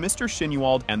of both Mr.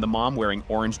 Shinwald and the mom wearing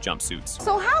orange jumpsuits.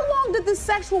 So how long did this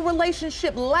sexual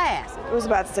relationship last? It was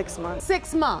about 6 months.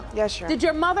 6 months? Yes, sure. Did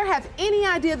your mother have any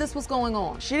idea this was going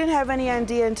on? She didn't have any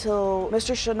idea until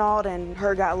Mr. Shinwald and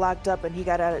her got locked up and he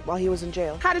got out while he was in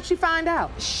jail. How did she find out?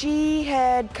 She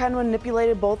had kind of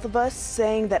manipulated both of us,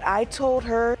 saying that I told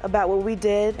her about what we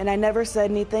did and I never said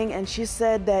anything, and she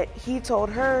said that he told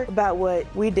her about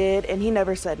what we did and he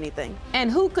never said anything.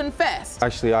 And who confessed?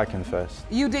 Actually, I confessed.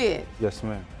 You did? Yes,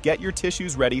 ma'am. Get your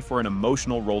tissues ready for an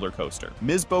emotional roller coaster.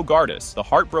 Ms. Bogardus, the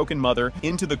heartbroken mother,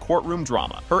 into the courtroom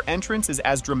drama. Her entrance is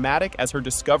as dramatic as her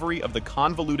discovery of the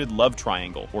convoluted love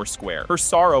triangle, or square. Her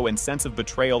sorrow and sense of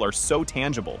betrayal are so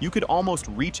tangible, you could almost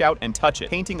reach out and touch it,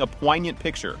 painting a poignant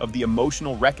picture of the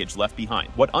emotional wreckage left behind.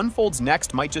 What unfolds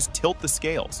next might just tilt the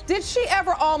scales. Did she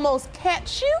ever almost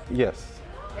catch you? Yes.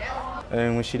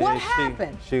 And when she did, what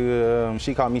happened?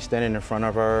 She caught me standing in front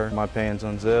of her, my pants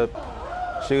unzipped.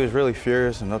 She was really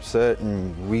furious and upset,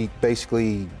 and we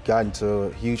basically got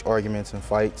into huge arguments and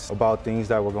fights about things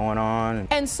that were going on.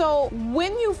 And so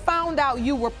when you found out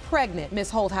you were pregnant,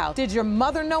 Ms. Holthouse, did your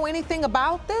mother know anything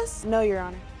about this? No, Your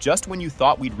Honor. Just when you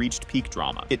thought we'd reached peak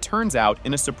drama, it turns out,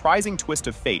 in a surprising twist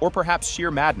of fate, or perhaps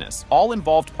sheer madness, all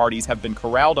involved parties have been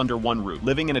corralled under one roof,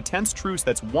 living in a tense truce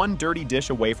that's one dirty dish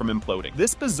away from imploding.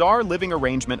 This bizarre living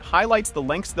arrangement highlights the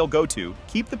lengths they'll go to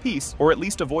keep the peace, or at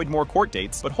least avoid more court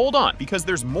dates. But hold on, because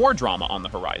there's more drama on the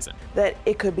horizon. That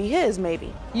it could be his,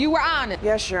 maybe. You were on it?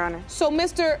 Yes, Your Honor. So,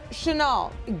 Mr.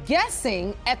 Shinwald,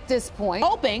 guessing at this point,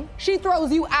 hoping she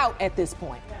throws you out at this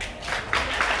point.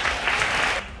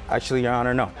 Actually, Your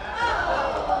Honor, no.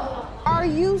 Are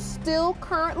you still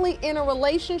currently in a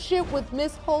relationship with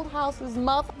Ms. Holthouse's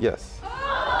mother? Yes.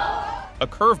 A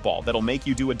curveball that'll make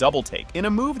you do a double take. In a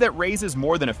move that raises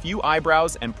more than a few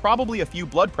eyebrows and probably a few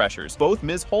blood pressures, both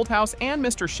Ms. Holthouse and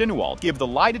Mr. Shinwald give the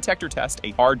lie detector test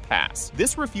a hard pass.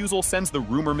 This refusal sends the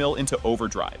rumor mill into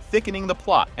overdrive, thickening the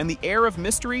plot and the air of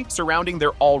mystery surrounding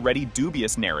their already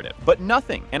dubious narrative. But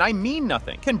nothing, and I mean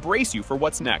nothing, can brace you for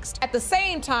what's next. At the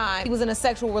same time, he was in a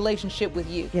sexual relationship with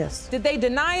you. Yes. Did they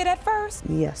deny it at first?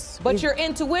 Yes. But your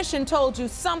intuition told you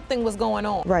something was going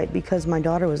on. Right, because my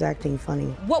daughter was acting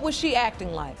funny. What was she acting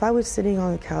like? If I was sitting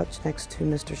on the couch next to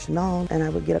Mr. Shinwald and I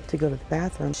would get up to go to the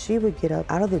bathroom, she would get up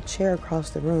out of the chair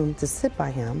across the room to sit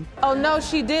by him. Oh, no,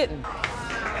 she didn't.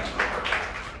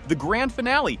 The grand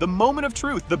finale, the moment of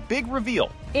truth, the big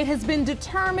reveal. It has been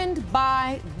determined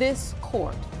by this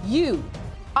court. You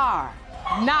are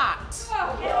not.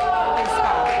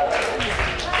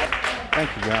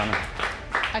 Thank you, Your Honor.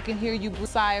 I can hear you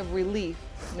sigh of relief,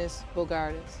 Ms.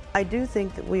 Bogardus. I do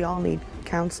think that we all need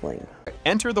counseling.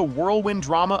 Enter the whirlwind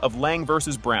drama of Lang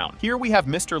versus Brown. Here we have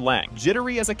Mr. Lang,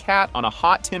 jittery as a cat on a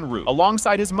hot tin roof,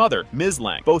 alongside his mother, Ms.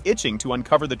 Lang, both itching to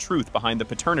uncover the truth behind the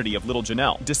paternity of little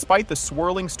Janelle. Despite the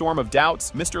swirling storm of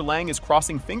doubts, Mr. Lang is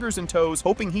crossing fingers and toes,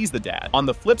 hoping he's the dad. On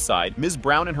the flip side, Ms.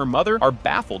 Brown and her mother are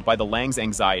baffled by the Lang's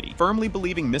anxiety, firmly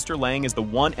believing Mr. Lang is the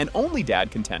one and only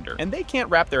dad contender, and they can't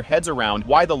wrap their heads around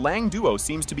why the Lang duo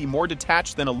seems to be more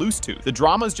detached than a loose tooth. The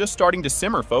drama's just starting to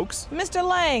simmer, folks. Mr.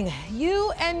 Lang,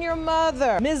 you and your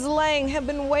mother, Ms. Lang, have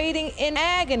been waiting in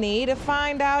agony to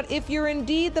find out if you're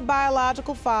indeed the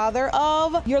biological father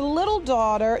of your little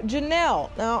daughter, Janelle.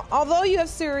 Now, although you have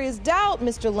serious doubt,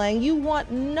 Mr. Lang, you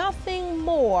want nothing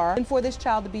more than for this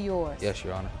child to be yours. Yes,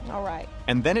 Your Honor. All right.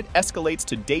 And then it escalates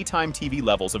to daytime TV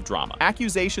levels of drama.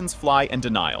 Accusations fly and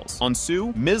denials. On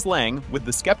Sue, Ms. Lang, with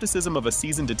the skepticism of a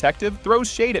seasoned detective,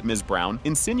 throws shade at Ms. Brown,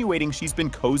 insinuating she's been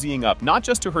cozying up not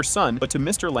just to her son, but to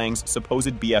Mr. Lang's supposed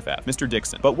BFF, Mr.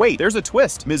 Dixon. But wait, there's a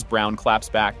twist. Ms. Brown claps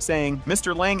back, saying,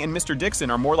 Mr. Lang and Mr. Dixon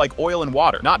are more like oil and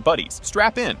water, not buddies.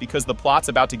 Strap in, because the plot's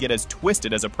about to get as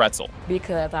twisted as a pretzel.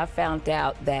 Because I found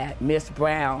out that Miss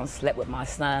Brown slept with my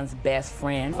son's best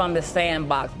friend, from the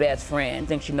Sandbox best friend.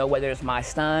 Think you know whether it's my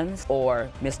son's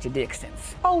or Mr.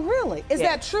 Dixon's. Oh, really? Is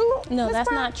that true? No, Ms. that's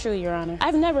Brown? not true, Your Honor.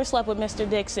 I've never slept with Mr.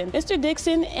 Dixon. Mr.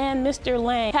 Dixon and Mr.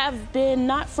 Lang have been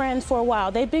not friends for a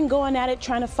while. They've been going at it,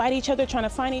 trying to fight each other, trying to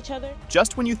find each other.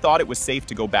 Just when you thought it was safe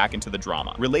to go back into the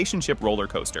drama, relationship roller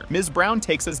coaster, Ms. Brown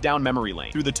takes us down memory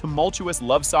lane through the tumultuous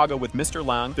love saga with Mr.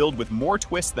 Lang, filled with more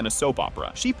twists than a soap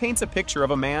opera. She paints a picture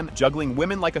of a man juggling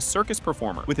women like a circus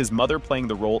performer, with his mother playing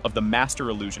the role of the master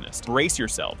illusionist. Brace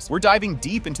yourselves. We're diving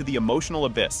deep into the emotional emotional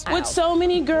abyss. With so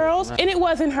many girls, and it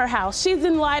wasn't her house. She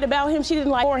didn't lie about him, she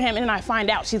didn't lie for him, and then I find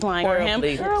out she's lying for him.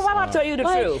 Girl, why don't I tell you the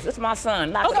truth? It's my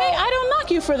son. Okay, I don't knock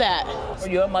you for that.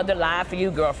 Your mother lied for you,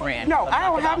 girlfriend. No, I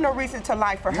don't have no reason to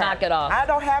lie for her. Knock it off. I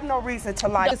don't have no reason to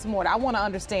lie. This morning, I want to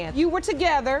understand. You were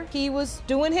together, he was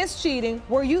doing his cheating.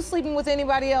 Were you sleeping with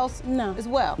anybody else? No. As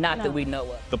well? Not that we know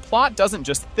of. The plot doesn't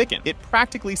just thicken, it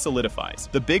practically solidifies.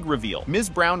 The big reveal. Ms.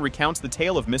 Brown recounts the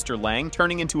tale of Mr. Lang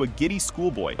turning into a giddy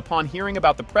schoolboy upon hearing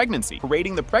about the pregnancy,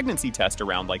 parading the pregnancy test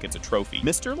around like it's a trophy.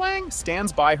 Mr. Lang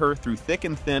stands by her through thick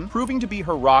and thin, proving to be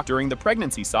her rock during the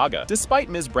pregnancy saga, despite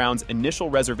Ms. Brown's initial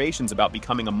reservations about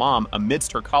becoming a mom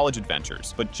amidst her college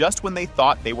adventures. But just when they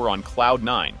thought they were on cloud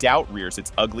 9, doubt rears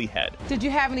its ugly head. Did you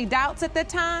have any doubts at that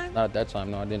time? Not at that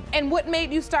time, no, I didn't. And what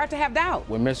made you start to have doubt?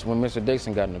 When Mr.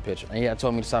 Dixon got in the picture, and he had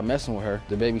told me to stop messing with her,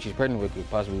 the baby she's pregnant with could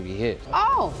possibly be his.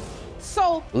 Oh.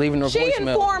 So leaving her she voicemail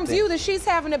informs you that she's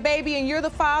having a baby and you're the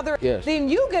father. Yes. Then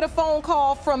you get a phone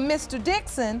call from Mr.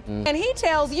 Dixon and he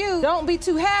tells you, don't be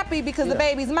too happy because the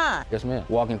baby's mine. Yes, ma'am.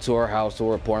 Walking to her house, to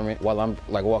her apartment, while I'm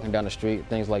like walking down the street,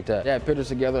 things like that. Yeah, put us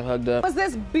together, hugged up. Was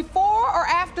this before or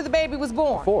after the baby was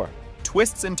born? Before.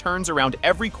 Twists and turns around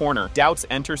every corner, doubts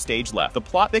enter stage left. The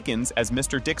plot thickens as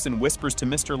Mr. Dixon whispers to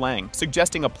Mr. Lang,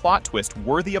 suggesting a plot twist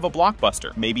worthy of a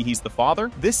blockbuster. Maybe he's the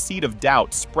father? This seed of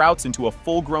doubt sprouts into a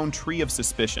full-grown tree of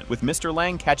suspicion, with Mr.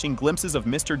 Lang catching glimpses of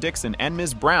Mr. Dixon and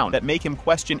Ms. Brown that make him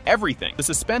question everything. The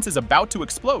suspense is about to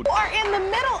explode. You are in the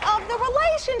middle of the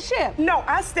relationship. No,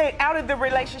 I stayed out of the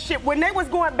relationship. When they was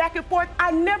going back and forth,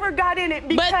 I never got in it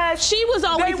because but she was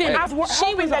always in it. I was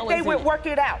hoping that they would work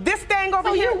it out. This thing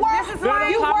over here, this is Girl,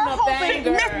 mine. you were hoping.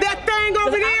 That thing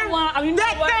over there,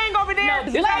 thing over there.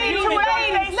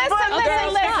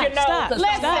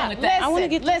 Listen. I want to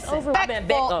get this over.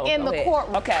 In the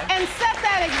courtroom. Okay. And set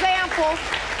that example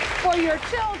for your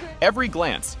children. Every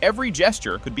glance, every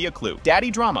gesture could be a clue. Daddy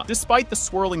drama. Despite the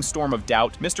swirling storm of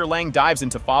doubt, Mr. Lang dives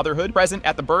into fatherhood, present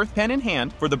at the birth, pen in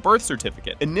hand, for the birth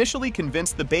certificate. Initially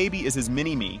convinced the baby is his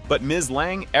mini-me, but Ms.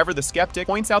 Lang, ever the skeptic,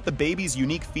 points out the baby's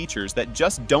unique features that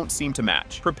just don't seem to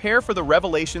match. Prepare for the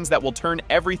revelations that will turn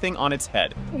everything on its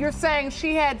head. You're saying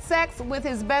she had sex with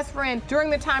his best friend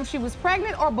during the time she was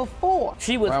pregnant or before?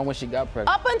 She was around when she got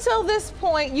pregnant. Up until this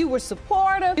point, you were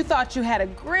supportive. You thought you had a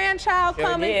grandchild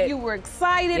coming. You were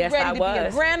excited, ready to be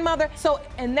a grandmother. So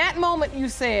in that moment, you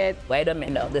said, wait a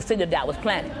minute, no, the seed of doubt was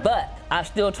planted. But I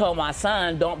still told my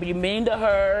son, don't be mean to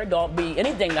her, don't be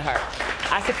anything to her.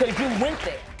 I said, because you went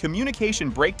there.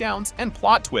 Communication breakdowns and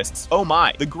plot twists. Oh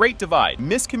my, the great divide.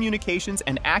 Miscommunications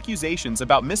and accusations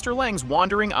about Mr. Lang's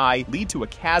wandering eye lead to a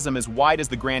chasm as wide as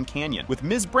the Grand Canyon, with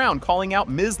Ms. Brown calling out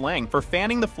Ms. Lang for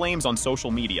fanning the flames on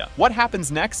social media. What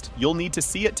happens next? You'll need to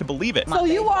see it to believe it. So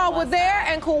you all were there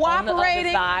and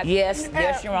cooperating? Yes,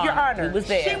 Your Honor. He was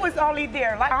there. She was only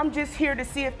there. Like, I'm just here to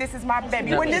see if this is my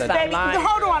baby. No, when this baby,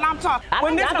 hold on, I'm talking.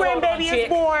 When this grandbaby is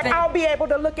born, I'll be able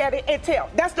to look at it and tell.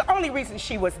 That's the only reason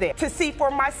she was there, to see for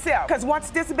myself. Because once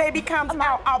this baby comes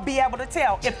out, I'll be able to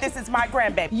tell if this is my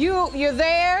grandbaby. You're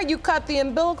there, you cut the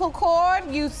umbilical cord,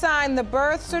 you signed the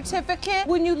birth certificate.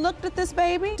 When you looked at this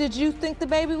baby, did you think the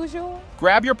baby was yours?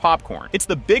 Grab your popcorn. It's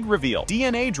the big reveal.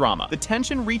 DNA drama. The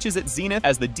tension reaches its zenith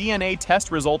as the DNA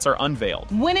test results are unveiled.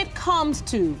 When it comes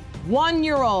to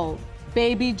 1-year-old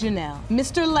baby Janelle,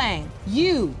 Mr. Lang,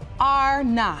 you are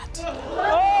not the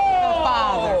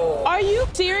father. Are you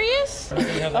serious? I don't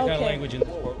have that kind of language in this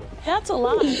courtroom. That's a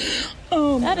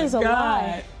lie. That is a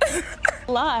lie.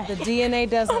 Lie. The DNA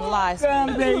doesn't lie.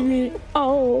 Baby.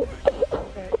 Oh.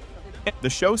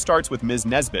 The show starts with Ms.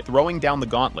 Nesbitt throwing down the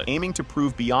gauntlet, aiming to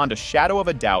prove beyond a shadow of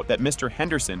a doubt that Mr.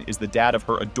 Henderson is the dad of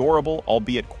her adorable,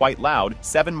 albeit quite loud,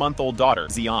 7-month-old daughter,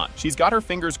 Zion. She's got her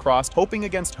fingers crossed, hoping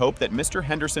against hope that Mr.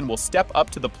 Henderson will step up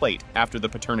to the plate after the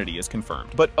paternity is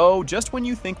confirmed. But oh, just when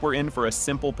you think we're in for a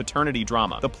simple paternity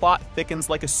drama, the plot thickens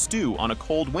like a stew on a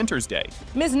cold winter's day.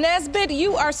 Ms. Nesbitt,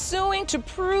 you are suing to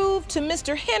prove to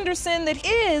Mr. Henderson that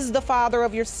he is the father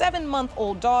of your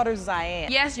 7-month-old daughter,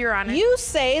 Zion. Yes, Your Honor. You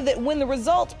say that when the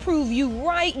results prove you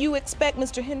right, you expect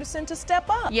Mr. Henderson to step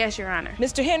up. Yes, Your Honor.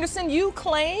 Mr. Henderson, you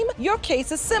claim your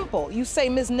case is simple. You say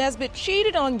Ms. Nesbitt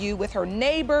cheated on you with her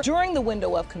neighbor during the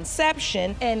window of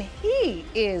conception, and he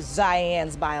is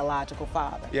Zion's biological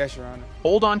father. Yes, Your Honor.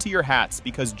 Hold on to your hats,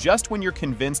 because just when you're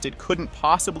convinced it couldn't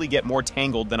possibly get more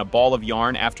tangled than a ball of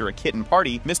yarn after a kitten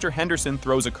party, Mr. Henderson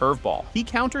throws a curveball. He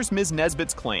counters Ms.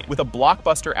 Nesbitt's claim with a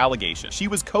blockbuster allegation. She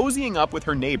was cozying up with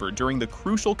her neighbor during the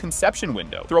crucial conception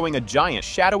window, throwing a giant,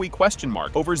 shadowy question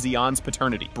mark over Zion's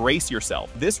paternity. Brace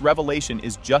yourself. This revelation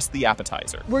is just the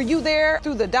appetizer. Were you there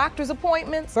through the doctor's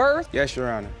appointments, birth? Yes,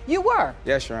 Your Honor. You were?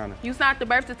 Yes, Your Honor. You signed the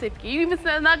birth certificate. You even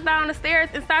snuck down the stairs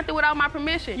and signed it without my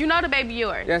permission. You know the baby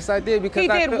yours. Yes, I did, because he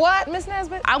did what, Miss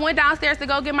Nesbitt? I went downstairs to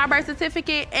go get my birth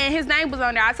certificate, and his name was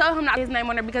on there. I told him not his name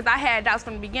on there because I had doubts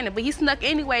from the beginning, but he snuck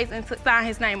anyways and signed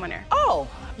his name on there. Oh,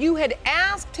 you had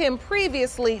asked him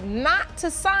previously not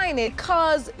to sign it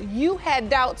because you had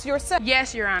doubts yourself.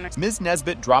 Yes, Your Honor. Ms.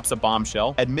 Nesbitt drops a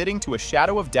bombshell, admitting to a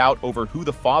shadow of doubt over who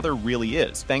the father really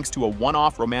is, thanks to a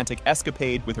one-off romantic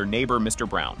escapade with her neighbor, Mr.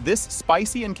 Brown. This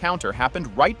spicy encounter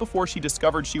happened right before she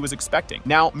discovered she was expecting.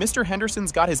 Now, Mr.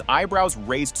 Henderson's got his eyebrows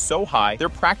raised so high, they're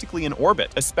practically in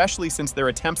orbit, especially since their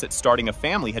attempts at starting a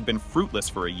family had been fruitless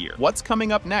for a year. What's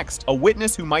coming up next? A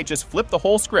witness who might just flip the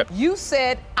whole script. You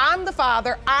said, I'm the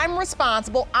father, I'm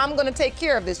responsible, I'm gonna take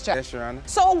care of this child. Yes, Your Honor.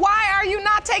 So why are you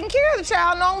not taking care of the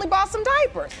child and only bought some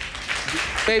diapers?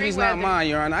 Baby's not mine,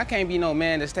 Your Honor. I can't be no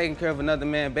man that's taking care of another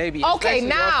man's baby. Okay,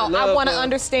 now I want to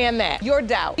understand that, your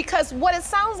doubt. Because what it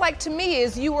sounds like to me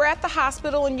is you were at the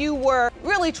hospital and you were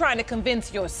really trying to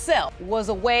convince yourself was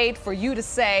a way for you to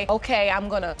say, okay, I'm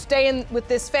going to stay in with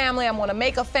this family, I'm going to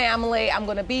make a family, I'm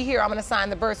going to be here, I'm going to sign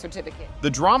the birth certificate. The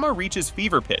drama reaches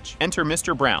fever pitch. Enter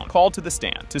Mr. Brown, called to the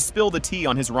stand to spill the tea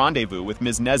on his rendezvous with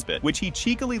Ms. Nesbitt, which he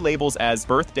cheekily labels as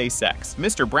birthday sex.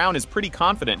 Mr. Brown is pretty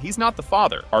confident he's not the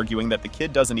father, arguing that the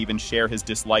kid doesn't even share his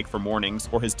dislike for mornings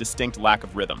or his distinct lack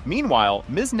of rhythm. Meanwhile,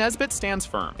 Ms. Nesbitt stands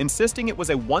firm, insisting it was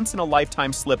a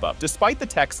once-in-a-lifetime slip-up, despite the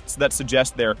texts that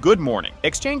suggest their good morning.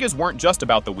 Exchanges weren't just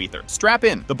about the Weether. Strap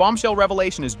in, the bombshell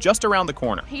revelation is just around the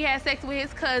corner. He had sex with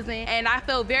his cousin, and I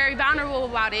felt very vulnerable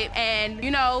about it, and,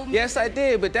 you know... Yes, I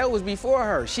did, but that was before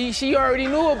her. She already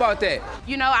knew about that.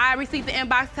 You know, I received the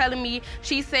inbox telling me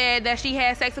she said that she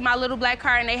had sex with my little black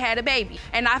car and they had a baby.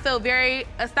 And I felt very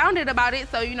astounded about it,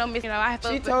 so, I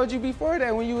felt... She told you before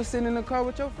that when you were sitting in the car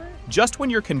with your friend? Just when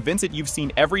you're convinced that you've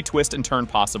seen every twist and turn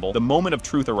possible, the moment of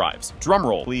truth arrives. Drum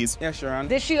roll, please. Yes, Your Honor.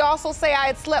 Did she also say I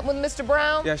had slept with Mr.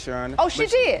 Brown? Yes, Your Honor. Oh, she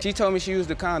did? She told me she used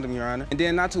the condom, Your Honor. And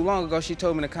then not too long ago, she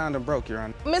told me the condom broke, Your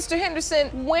Honor. Mr.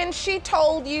 Henderson, when she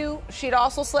told you she'd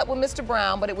also slept with Mr.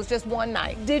 Brown, but it was just one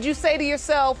night, did you say to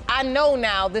yourself, I know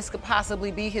now this could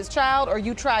possibly be his child, or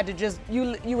you tried to just,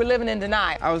 you were living in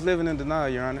denial? I was living in denial,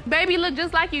 Your Honor. Baby looked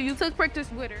just like you. You took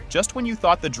pictures with her. Just when you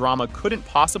thought the drama couldn't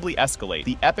possibly escalate,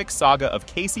 the epic saga of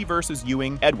Casey versus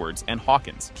Ewing, Edwards, and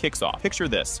Hawkins kicks off. Picture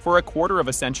this. For a quarter of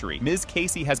a century, Ms.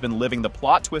 Casey has been living the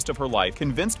plot twist of her life,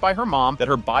 convinced by her mom that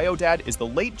her bio dad is the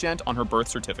late gent on her birth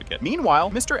certificate.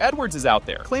 Meanwhile, Mr. Edwards is out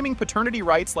there, claiming paternity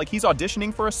rights like he's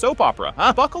auditioning for a soap opera.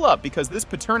 Buckle up, because this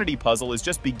paternity puzzle is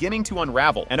just beginning to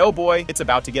unravel, and oh boy, it's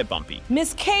about to get bumpy.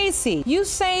 Miss Casey, you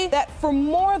say that for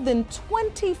more than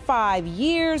 25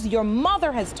 years, your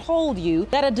mother has told you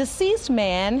that a deceased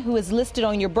man who is listed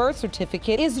on your birth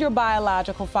certificate is your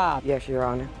biological father. Yes, Your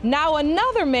Honor. Now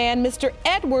another man, Mr.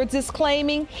 Edwards, is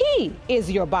claiming he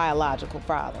is your biological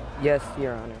father. Yes,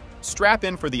 Your Honor. Strap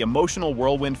in for the emotional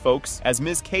whirlwind, folks, as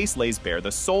Ms. Case lays bare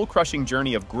the soul-crushing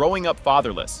journey of growing up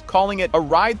fatherless, calling it a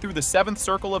ride through the seventh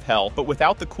circle of hell, but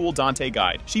without the cool Dante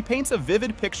guide. She paints a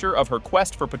vivid picture of her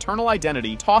quest for paternal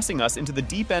identity, tossing us into the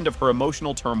deep end of her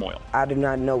emotional turmoil. I do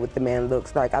not know what the man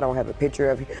looks like. I don't have a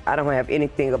picture of him. I don't have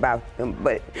anything about him,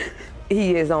 but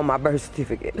he is on my birth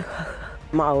certificate.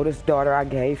 My oldest daughter I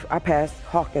passed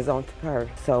Hawkins on to her.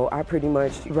 So I pretty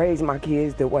much raised my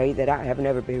kids the way that I have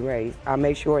never been raised. I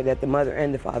make sure that the mother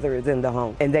and the father is in the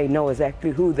home, and they know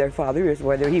exactly who their father is,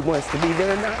 whether he wants to be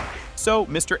there or not. So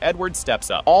Mr. Edwards steps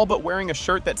up, all but wearing a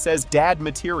shirt that says dad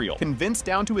material, convinced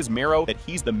down to his marrow that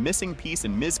he's the missing piece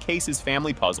in Ms. Case's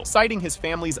family puzzle, citing his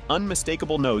family's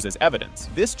unmistakable nose as evidence.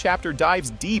 This chapter dives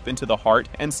deep into the heart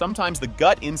and sometimes the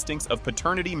gut instincts of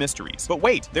paternity mysteries. But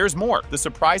wait, there's more. The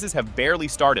surprises have barely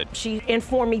started. She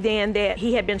informed me then that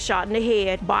he had been shot in the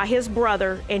head by his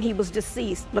brother and he was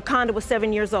deceased. LaConda was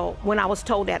 7 years old when I was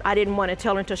told that. I didn't want to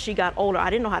tell her until she got older.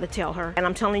 I didn't know how to tell her. And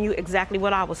I'm telling you exactly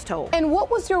what I was told. And what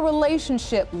was your relationship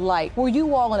like? Were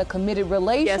you all in a committed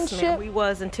relationship? Yes, ma'am, we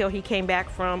was until he came back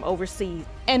from overseas.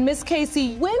 And Miss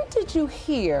Casey, when did you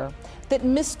hear that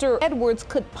Mr. Edwards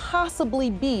could possibly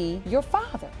be your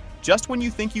father? Just when you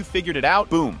think you figured it out,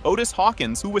 boom, Otis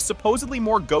Hawkins, who was supposedly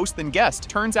more ghost than guest,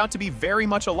 turns out to be very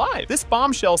much alive. This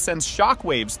bombshell sends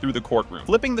shockwaves through the courtroom,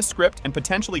 flipping the script and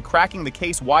potentially cracking the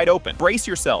case wide open. Brace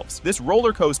yourselves. This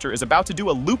roller coaster is about to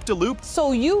do a loop-de-loop.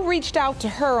 So you reached out to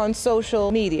her on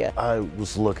social media? I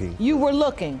was looking. You were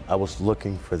looking? I was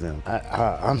looking for them.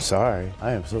 I'm sorry.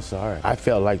 I am so sorry. I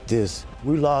felt like this.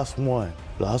 We lost one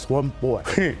boy.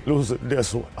 Losing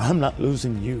this one. I'm not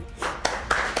losing you.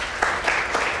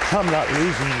 I'm not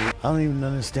losing you. I don't even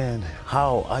understand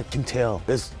how I can tell.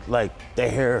 It's like the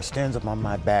hair stands up on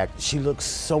my back. She looks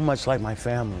so much like my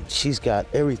family. She's got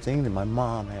everything that my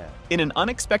mom had. In an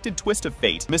unexpected twist of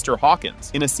fate, Mr.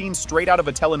 Hawkins, in a scene straight out of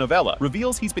a telenovela,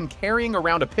 reveals he's been carrying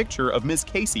around a picture of Ms.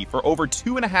 Casey for over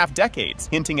 2.5 decades,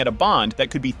 hinting at a bond that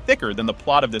could be thicker than the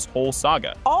plot of this whole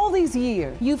saga. All these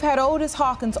years, you've had Otis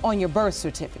Hawkins on your birth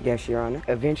certificate. Yes, Your Honor.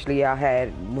 Eventually, I had,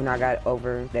 when I got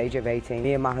over the age of 18,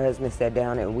 me and my husband sat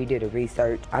down and we did a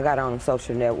research. I got on a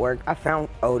social network. I found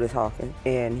Otis Hawkins,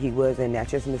 and he was in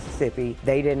Natchez, Mississippi.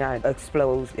 They did not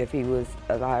disclose if he was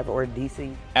alive or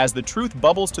deceased. As the truth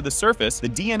bubbles to the surface, the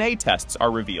DNA tests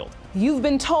are revealed. You've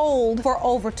been told for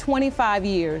over 25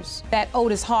 years that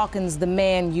Otis Hawkins, the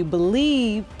man you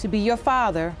believe to be your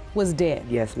father, was dead.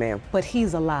 Yes, ma'am. But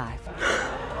he's alive.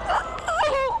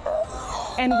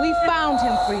 And we found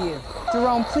him for you.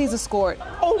 Jerome, please escort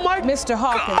Mr.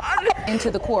 Hawkins into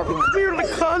the courtroom.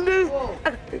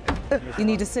 You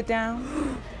need to sit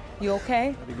down. You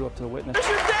okay? Let me go up to the witness.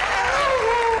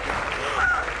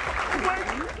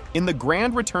 In the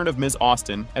grand return of Ms.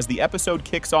 Austin, as the episode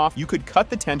kicks off, you could cut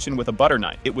the tension with a butter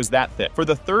knife. It was that thick. For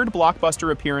the third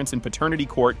blockbuster appearance in paternity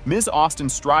court, Ms. Austin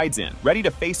strides in, ready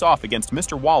to face off against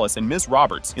Mr. Wallace and Ms.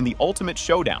 Roberts in the ultimate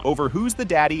showdown over who's the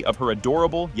daddy of her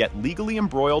adorable yet legally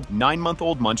embroiled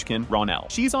 9-month-old munchkin,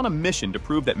 Ronell. She's on a mission to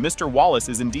prove that Mr. Wallace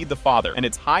is indeed the father, and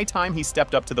it's high time he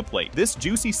stepped up to the plate. This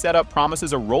juicy setup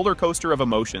promises a roller coaster of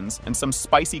emotions and some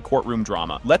spicy courtroom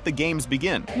drama. Let the games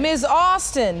begin. Ms.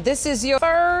 Austin, this is your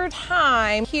third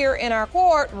time here in our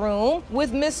courtroom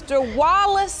with Mr.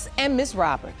 Wallace and Ms.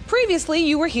 Roberts. Previously,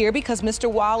 you were here because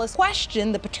Mr. Wallace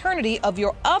questioned the paternity of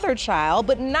your other child,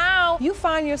 but now you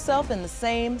find yourself in the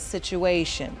same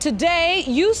situation. Today,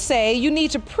 you say you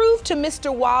need to prove to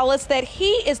Mr. Wallace that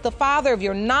he is the father of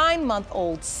your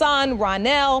 9-month-old son,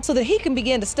 Ronell, so that he can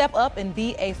begin to step up and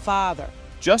be a father.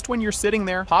 Just when you're sitting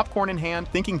there, popcorn in hand,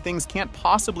 thinking things can't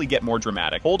possibly get more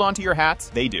dramatic, hold on to your hats,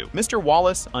 they do. Mr.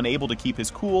 Wallace, unable to keep his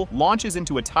cool, launches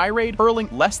into a tirade, hurling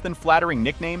less than flattering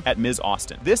nickname at Ms.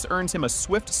 Austin. This earns him a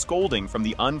swift scolding from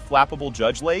the unflappable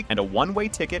Judge Lake and a one-way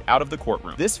ticket out of the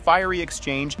courtroom. This fiery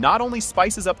exchange not only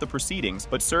spices up the proceedings,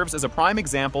 but serves as a prime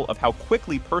example of how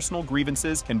quickly personal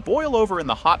grievances can boil over in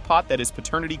the hot pot that is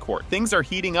paternity court. Things are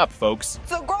heating up, folks.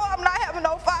 So grow up not having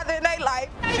no father in their life.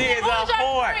 She is a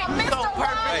whore. So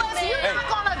perfect. You're not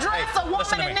gonna address a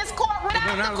woman in this courtroom.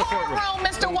 Out the courtroom,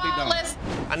 Mr. Wallace.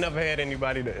 I never had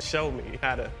anybody to show me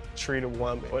how to treat a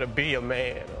woman or to be a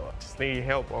man or just need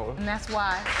help on. And that's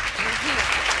why you're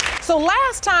here. So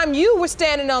last time you were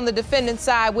standing on the defendant's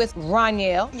side with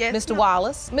Ronell, yes, Mr.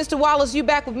 Wallace. Mr. Wallace, you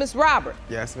back with Miss Robert.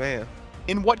 Yes, ma'am.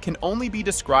 In what can only be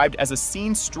described as a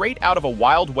scene straight out of a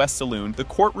Wild West saloon, the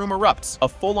courtroom erupts. A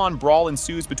full-on brawl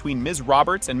ensues between Ms.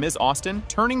 Roberts and Ms. Austin,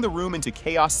 turning the room into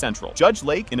chaos central. Judge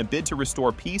Lake, in a bid to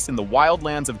restore peace in the wild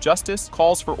lands of justice,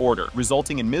 calls for order,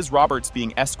 resulting in Ms. Roberts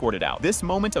being escorted out. This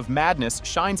moment of madness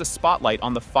shines a spotlight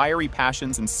on the fiery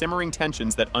passions and simmering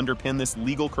tensions that underpin this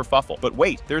legal kerfuffle. But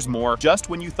wait, there's more. Just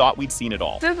when you thought we'd seen it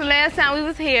all. Since the last time we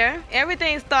was here,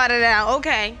 everything started out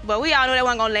okay, but we all knew that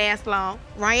wasn't gonna last long.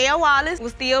 Ronell Wallace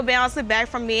was still bouncing back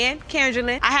from me and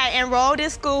Kendra. I had enrolled in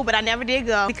school, but I never did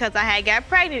go because I had got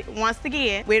pregnant once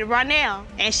again with Ronell.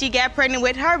 And she got pregnant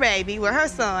with her baby, with her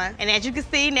son. And as you can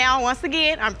see now, once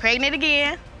again, I'm pregnant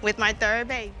again with my third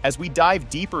baby. As we dive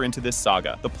deeper into this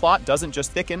saga, the plot doesn't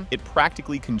just thicken, it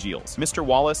practically congeals. Mr.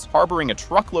 Wallace, harboring a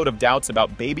truckload of doubts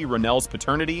about baby Ronell's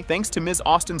paternity, thanks to Ms.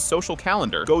 Austin's social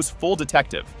calendar, goes full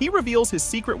detective. He reveals his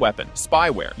secret weapon,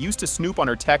 spyware, used to snoop on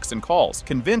her texts and calls,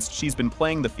 convinced she's been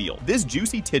playing the field. This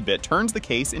juicy tidbit turns the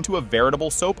case into a veritable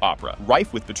soap opera,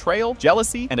 rife with betrayal,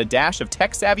 jealousy, and a dash of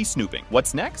tech-savvy snooping.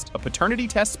 What's next? A paternity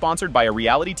test sponsored by a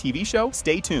reality TV show?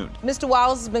 Stay tuned. Mr.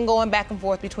 Wallace has been going back and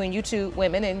forth between you two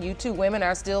women, and you two women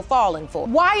are still falling for.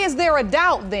 Why is there a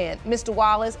doubt then, Mr.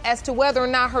 Wallace, as to whether or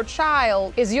not her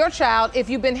child is your child if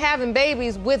you've been having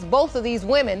babies with both of these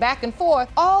women back and forth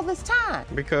all this time?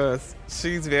 Because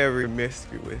she's very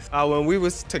promiscuous. When we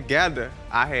was together,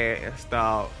 I had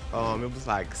installed, it was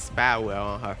like spyware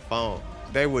on her phone.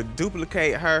 They would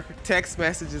duplicate her text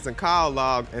messages and call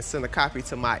log and send a copy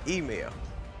to my email.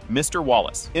 Mr.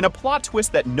 Wallace. In a plot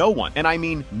twist that no one, and I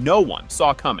mean no one,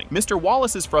 saw coming, Mr.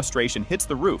 Wallace's frustration hits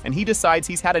the roof and he decides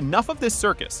he's had enough of this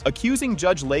circus. Accusing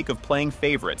Judge Lake of playing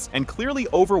favorites and clearly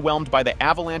overwhelmed by the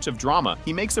avalanche of drama,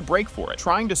 he makes a break for it,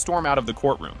 trying to storm out of the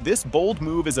courtroom. This bold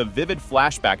move is a vivid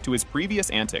flashback to his previous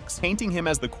antics, painting him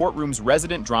as the courtroom's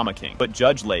resident drama king. But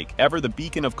Judge Lake, ever the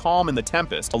beacon of calm in the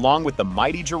tempest, along with the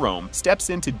mighty Jerome, steps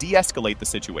in to de-escalate the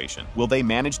situation. Will they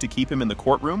manage to keep him in the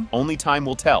courtroom? Only time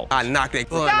will tell. I knocked it.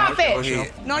 Stop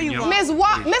it. No, you won't.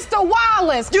 Mr.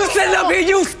 Wallace. You sitting up here,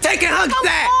 you taking her sack. Come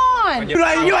on. You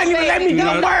ain't even let me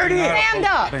get a word in. Stand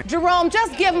up. Jerome,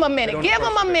 just give him a minute. Give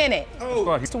him a minute.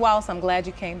 Mr. Wallace, I'm glad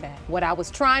you came back. What I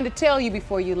was trying to tell you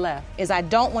before you left is I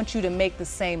don't want you to make the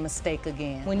same mistake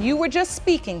again. When you were just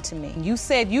speaking to me, you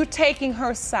said you're taking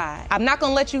her side. I'm not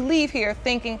going to let you leave here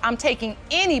thinking I'm taking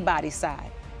anybody's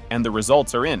side. And the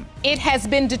results are in. It has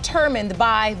been determined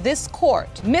by this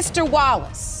court. Mr.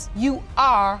 Wallace, you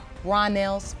are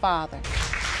Ronell's father.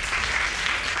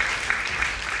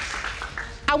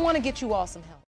 I want to get you all some help.